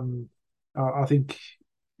 I think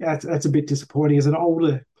that's a bit disappointing as an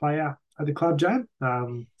older player at the club, Jane.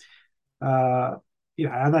 And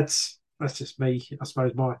that's just me, I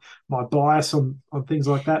suppose, my bias on things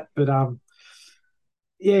like that. But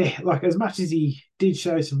yeah, like as much as he did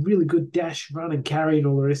show some really good dash, run, and carry, and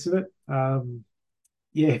all the rest of it,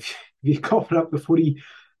 yeah, if you're coughing up the footy,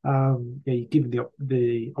 yeah, you're giving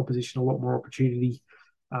the opposition a lot more opportunity,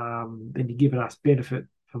 and you're giving us benefit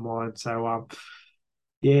for mine. So,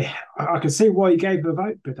 yeah, I can see why you gave him a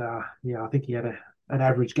vote, but yeah, I think he had an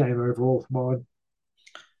average game overall for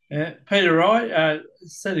mine. Peter Wright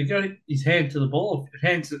said he got his hands to the ball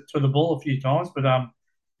a few times, but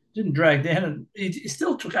didn't drag down, and he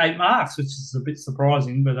still took 8 marks, which is a bit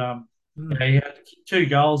surprising. But Mm. he had to kick 2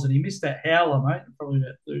 goals, and he missed that howler, mate, probably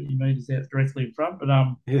about 30 metres out directly in front. But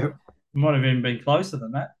Yeah, it might have even been closer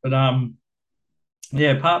than that. But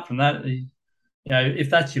yeah, apart from that, if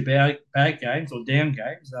that's your bad games or down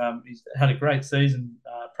games, he's had a great season,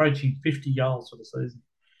 approaching 50 goals for the season.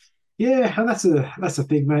 yeah, and that's a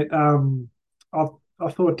thing, mate. I I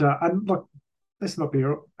thought, and like, let's not be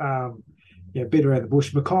beat around the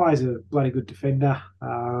bush. Mackay is a bloody good defender.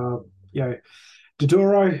 You know,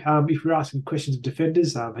 Dodoro, if you're asking questions of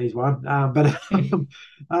defenders, he's one. But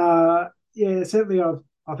yeah, certainly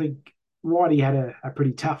I think Righty had a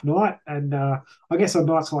pretty tough night, and I guess on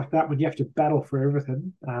nights like that when you have to battle for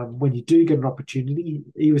everything, when you do get an opportunity,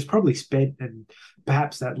 he was probably spent, and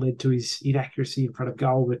perhaps that led to his inaccuracy in front of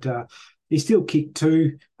goal. But he still kicked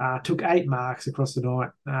two, took 8 marks across the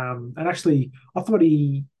night, and actually I thought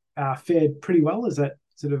he fared pretty well as that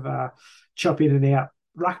sort of chop in and out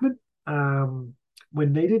ruckman.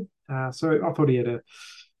 When needed. So I thought he had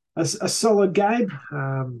a solid game.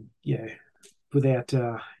 Yeah, without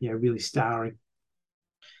really starring.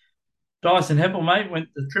 Dyson Heppel, mate, went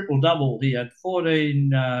the triple double. He had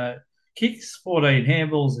 14 kicks, 14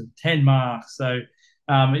 handballs, and 10 marks. So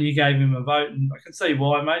you gave him a vote, and I can see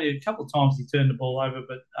why, mate. A couple of times he turned the ball over,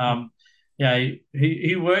 but yeah,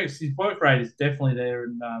 he works. His work rate is definitely there,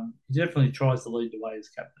 and he definitely tries to lead the way as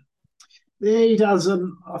captain. Yeah, he does,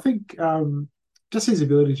 and I think just his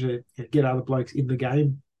ability to get other blokes in the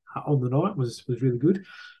game on the night was really good,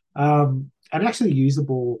 and actually use the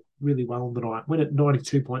ball really well on the night. Went at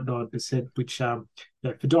 92.9%, which for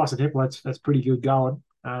Dyson Heppel, that's pretty good going.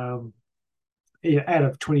 Yeah, out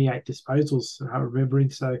of 28 disposals, I'm remembering.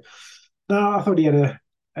 So, no, I thought he had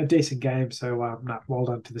a decent game. So, well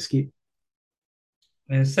done to the skip.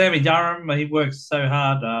 And Sammy Durham, he works so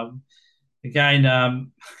hard.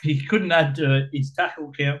 Again, he couldn't add to his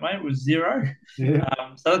tackle count, mate. It was zero. Yeah,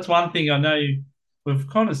 So that's one thing I know. We've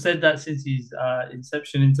kind of said that since his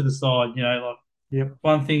inception into the side. Like yep.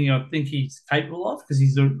 one thing I think he's capable of because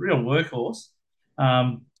he's a real workhorse.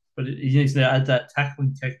 But he needs to add that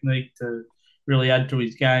tackling technique to really add to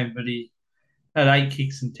his game. But he had 8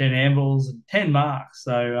 kicks and 10 handballs and 10 marks.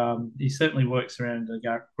 So he certainly works around the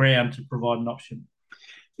ground to provide an option.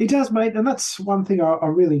 He does, mate, and that's one thing I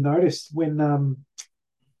really noticed when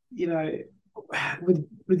you know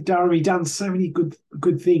with Durham, he done so many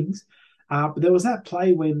good things, but there was that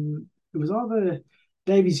play when it was either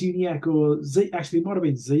Davies Uniacke or actually it might have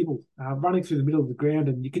been Zeeble running through the middle of the ground,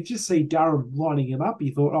 and you could just see Durham lining him up.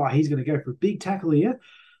 You thought, oh, he's going to go for a big tackle here,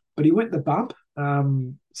 but he went the bump.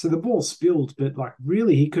 So the ball spilled, but like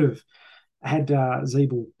really, he could have had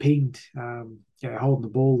Zeeble pinged, holding the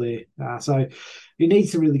ball there. So he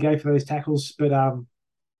needs to really go for those tackles. But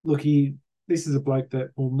look, this is a bloke that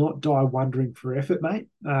will not die wondering for effort, mate.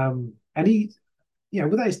 And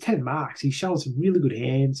with those 10 marks, he's shown some really good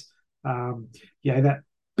hands. That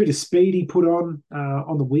bit of speed he put on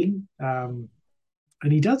the wing. And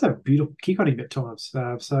he does have a beautiful kick on him at times.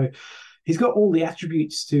 So he's got all the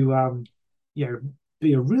attributes to,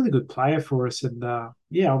 be a really good player for us. And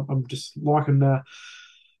I'm just liking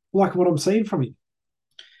what I'm seeing from him.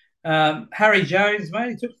 Harry Jones,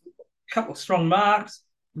 mate, he took a couple of strong marks,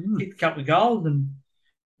 kicked a couple of goals, and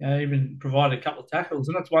even provided a couple of tackles.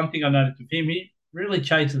 And that's one thing I noticed with him. He really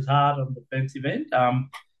chases hard on the defensive end.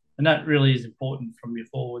 And that really is important from your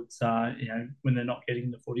forwards. When they're not getting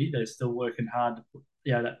the footy, they're still working hard to put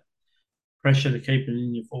that pressure to keep it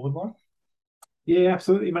in your forward line. Yeah,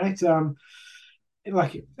 absolutely, mate.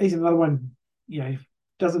 He's another one.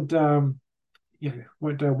 Doesn't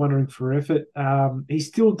won't go wondering for effort. He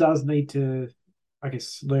still does need to, I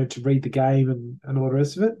guess, learn to read the game and all the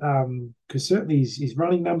rest of it. Because certainly his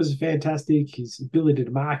running numbers are fantastic. His ability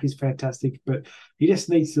to mark is fantastic, but he just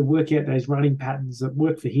needs to work out those running patterns that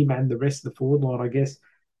work for him and the rest of the forward line, I guess.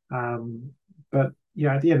 But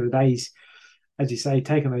at the end of the day, he's, as you say,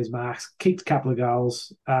 taking those marks, kicked a couple of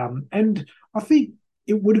goals, and I think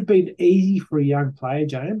it would have been easy for a young player,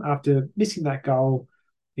 James, after missing that goal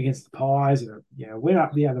against the Pies and went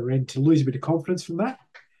up the other end to lose a bit of confidence from that.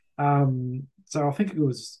 So I think it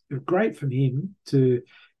was great from him to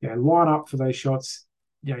line up for those shots,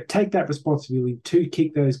 take that responsibility to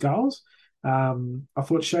kick those goals. I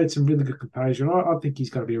thought it showed some really good composure, and I think he's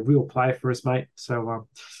going to be a real player for us, mate. So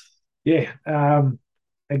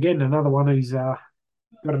again, another one who's got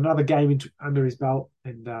another game under his belt,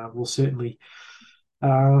 and will certainly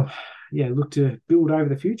look to build over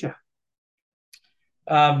the future.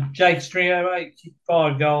 Jake Stringer, mate, kicked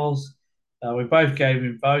 5 goals. We both gave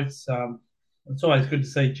him votes. It's always good to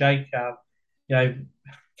see Jake,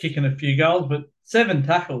 kicking a few goals, but 7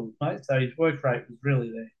 tackles, mate. So his work rate was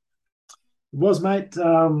really there. It was, mate.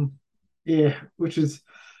 Which is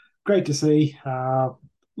great to see.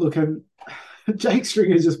 Look, and Jake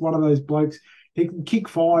Stringer is just one of those blokes. He can kick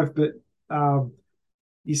 5, but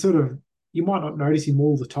you might not notice him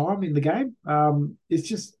all the time in the game. It's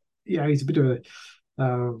just, he's a bit of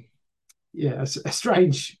a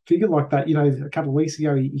strange figure like that. A couple of weeks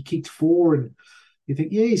ago, he kicked 4, and you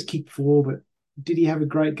think, he's kicked 4, but did he have a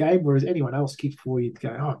great game? Whereas anyone else kicked 4, you'd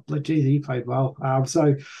go, oh, geez, he played well. And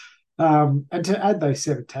to add those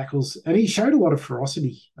 7 tackles, and he showed a lot of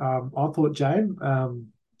ferocity. I thought, James,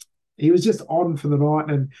 he was just on for the night,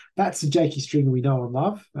 and that's the Jakey Stringer we know and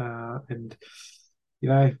love. And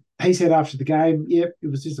he said after the game, it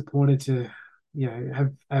was disappointed to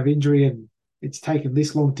have injury, and it's taken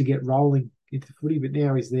this long to get rolling into footy, but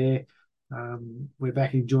now he's there. We're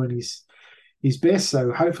back enjoying his best,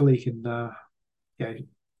 so hopefully he can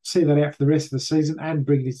see that out for the rest of the season and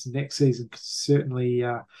bring it into next season. Certainly,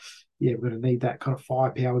 we're going to need that kind of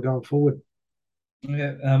firepower going forward.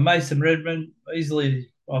 Yeah, Mason Redman,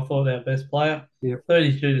 easily, I thought, our best player. Yep.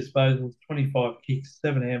 32 disposals, 25 kicks,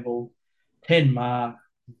 7 handballs, 10 marks,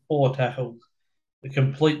 4 tackles, a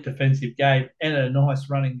complete defensive game, and a nice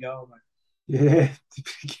running goal, mate.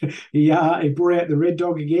 Yeah, he brought out the Red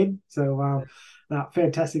Dog again. So,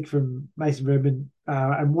 fantastic from Mason Redman.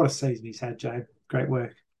 And what a season he's had, Jay. Great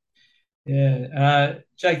work. Yeah.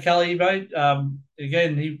 Jake Kelly, mate,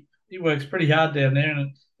 again, he works pretty hard down there,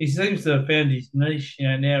 and he seems to have found his niche.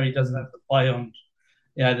 Now he doesn't have to play on,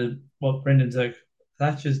 what Brendan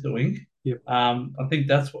Thatcher's doing. Yep. I think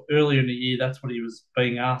that's what earlier in the year, that's what he was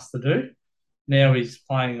being asked to do. Now he's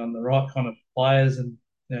playing on the right kind of players, and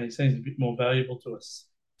he seems a bit more valuable to us.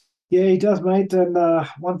 Yeah, he does, mate. And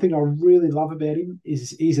one thing I really love about him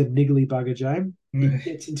is he's a niggly bugger, James. He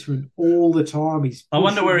gets into it all the time. I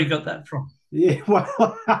wonder where he got that from. Yeah,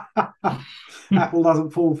 well, apple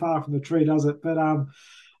doesn't fall far from the tree, does it? But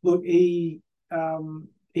look, he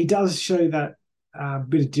does show that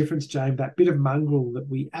bit of difference, James, that bit of mongrel that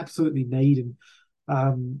we absolutely need.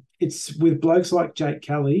 And it's with blokes like Jake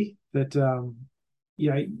Kelly that,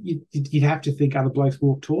 you'd have to think other blokes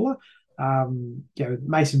walk taller.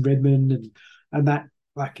 Mason Redman and that,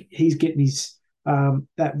 like, he's getting his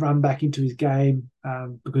that run back into his game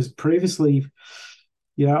because previously,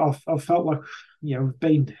 I've felt like, we've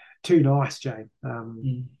been too nice, James.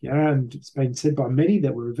 And it's been said by many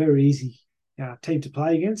that we're a very easy team to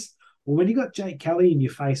play against. Well, when you got Jake Kelly in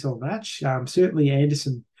your face all match, certainly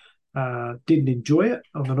Anderson didn't enjoy it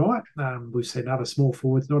on the night. We've seen other small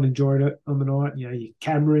forwards not enjoying it on the night. Your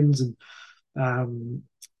Camerons and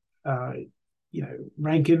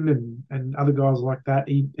Rankin and other guys like that.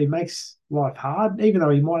 He makes life hard, even though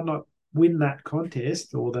he might not win that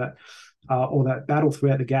contest or that battle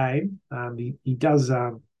throughout the game. He does,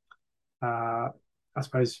 I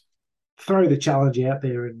suppose, throw the challenge out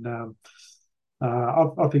there, and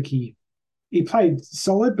I think he played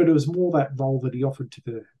solid, but it was more that role that he offered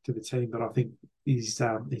to the team that I think he's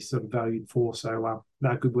sort of valued for. So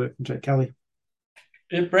no, good work from Jake Kelly.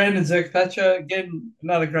 Yeah, Brandon Zerk-Thatcher, again,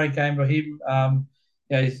 another great game for him.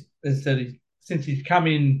 As I said, since he's come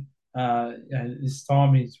in this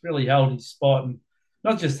time, he's really held his spot, and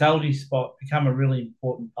not just held his spot, become a really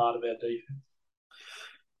important part of our defence.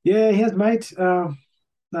 Yeah, he has, mate.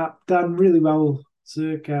 Done really well,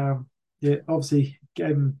 Zerk. Yeah, obviously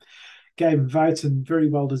gave him votes and very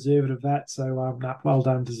well deserved of that. So well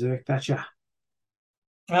done to Zerk-Thatcher.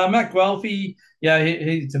 Matt Guelphy,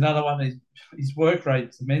 he's another one. His work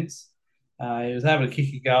rate's immense. He was able to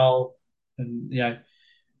kick a goal, and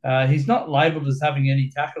he's not labelled as having any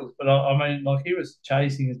tackles, but I mean, like, he was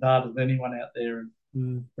chasing as hard as anyone out there,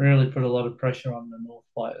 and really put a lot of pressure on the North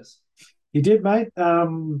players. He did, mate.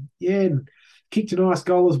 And kicked a nice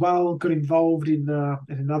goal as well. Got involved in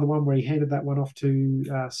another one where he handed that one off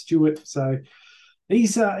to Stewart. So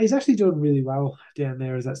he's actually doing really well down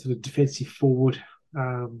there as that sort of defensive forward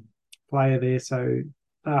player there. So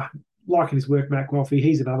liking his work, Matt Guelphy.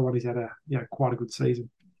 He's another one who's had quite a good season.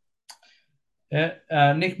 Yeah,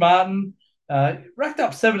 Nick Martin racked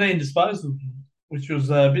up 17 disposals, which was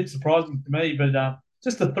a bit surprising to me. But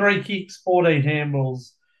just the 3 kicks, 14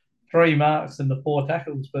 handballs, 3 marks, and the 4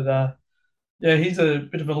 tackles. But he's a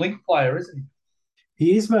bit of a link player, isn't he?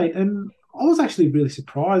 He is, mate. And I was actually really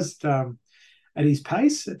surprised at his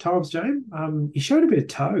pace at times, James. He showed a bit of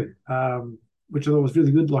toe, which I thought was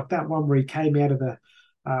really good. Like that one where he came out of the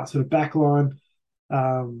sort of back line,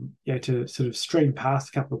 to sort of stream past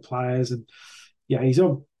a couple of players. And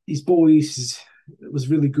his ball use was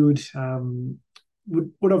really good.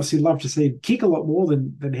 Would obviously love to see him kick a lot more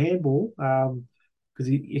than handball, because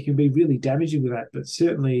he can be really damaging with that. But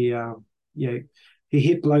certainly, he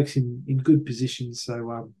hit blokes in good positions.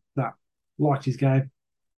 So liked his game.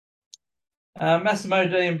 Massimo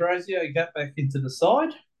D'Ambrosio got back into the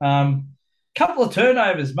side. Couple of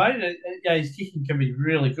turnovers, mate. His kicking can be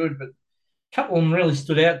really good, but a couple of them really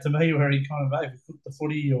stood out to me where he kind of overcooked the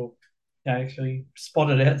footy or actually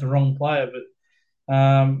spotted out the wrong player.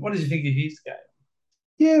 But what did you think of his game?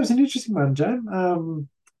 Yeah, it was an interesting one, Jam.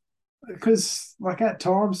 Because like at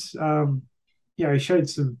times, he showed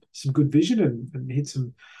some good vision and hit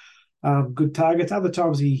some good targets. Other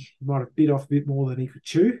times he might have bit off a bit more than he could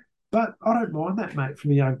chew. But I don't mind that, mate,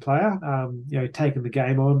 from a young player. Taking the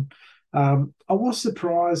game on. I was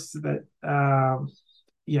surprised that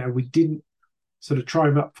we didn't sort of try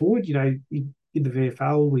him up forward. In the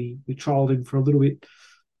VFL, we trialled him for a little bit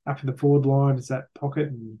up in the forward line as that pocket,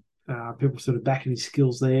 and people sort of backing his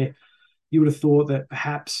skills there. You would have thought that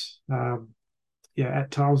perhaps,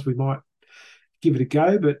 at times we might give it a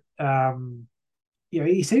go, but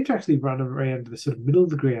he seemed to actually run around the sort of middle of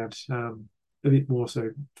the ground a bit more, so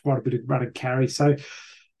quite a bit of run and carry. So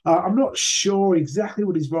I'm not sure exactly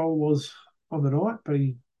what his role was on the night, but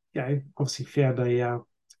he, obviously found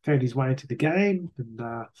his way into the game. And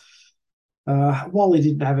while he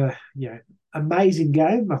didn't have a amazing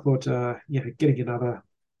game, I thought getting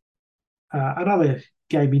another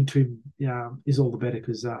game into him is all the better,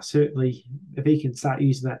 because certainly if he can start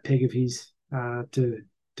using that peg of his to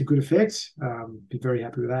good effect, be very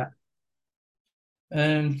happy with that.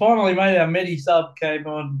 And finally, mate, our Medi sub came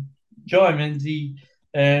on, Jai Menzies,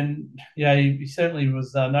 and he certainly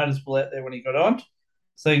was noticeable out there when he got on,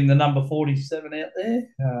 seeing the number 47 out there.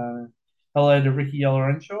 Hello to Ricky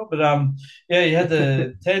Olorenshaw. But he had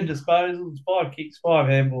the 10 disposals, 5 kicks, 5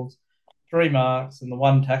 handballs, 3 marks, and the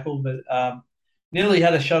 1 tackle. But nearly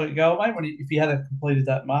had a shot at goal, mate, if he had completed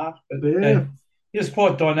that mark. But he was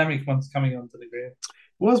quite dynamic once coming onto the ground.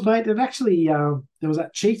 Was, mate. And actually, there was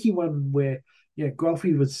that cheeky one where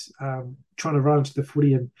Guelphy was trying to run into the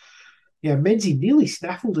footy, and Menzies nearly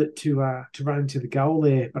snaffled it to run into the goal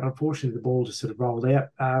there, but unfortunately the ball just sort of rolled out.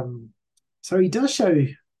 So he does show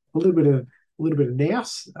a little bit of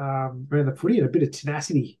nous around the footy and a bit of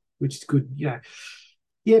tenacity, which is good.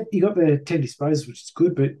 He got the 10 disposals, which is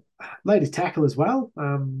good, but laid his tackle as well.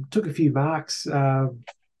 Took a few marks, to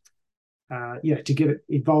get it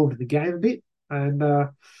involved in the game a bit, and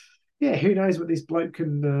who knows what this bloke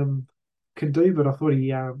can do, but I thought he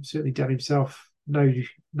certainly done himself no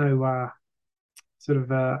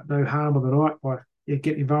harm on the night by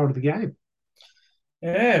getting involved in the game.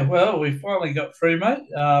 Yeah, well, we finally got through, mate,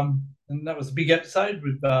 and that was a big episode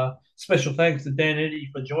with special thanks to Dan Eddy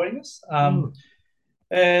for joining us.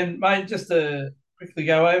 And, mate, just to quickly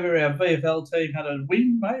go over, our VFL team had a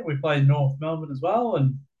win, mate. We played North Melbourne as well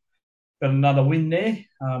and got another win there.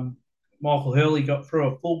 Michael Hurley got through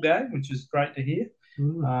a full game, which is great to hear.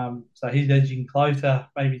 So he's edging closer,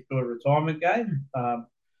 maybe to a retirement game.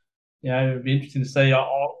 It'd be interesting to see.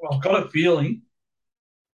 I've got a feeling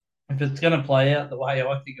if it's going to play out the way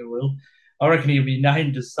I think it will, I reckon he'll be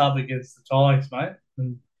named as sub against the Tigers, mate.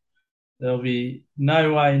 And there'll be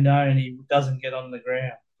no way known he doesn't get on the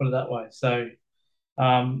ground, put it that way. So,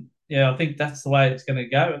 I think that's the way it's going to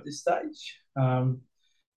go at this stage. But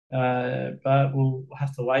we'll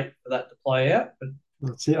have to wait for that to play out. But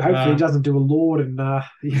that's it. Hopefully, he doesn't do a Lord and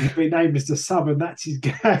he'll be named as a sub, and that's his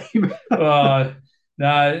game. No,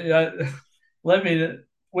 let me.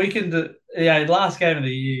 We can do. Last game of the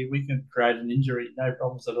year, we can create an injury, no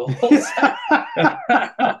problems at all.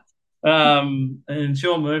 And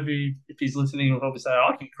Sean Murphy, if he's listening, will probably say,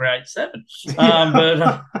 "I can create 7."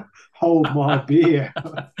 But hold my beer.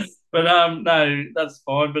 But no, that's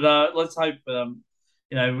fine. But let's hope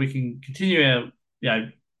we can continue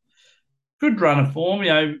our good run of form.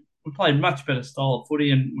 We played much better style of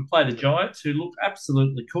footy, and we played the Giants, who look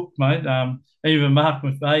absolutely cooked, mate. Even Mark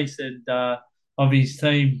McVeigh said of his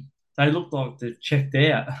team, they look like they've checked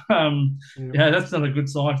out. That's not a good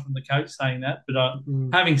sign from the coach saying that. But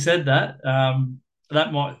having said that,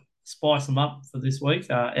 that might spice them up for this week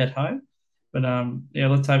at home. But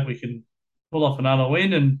let's hope we can pull off another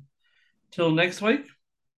win. And till next week,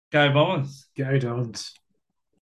 go Bombers. Go Dons.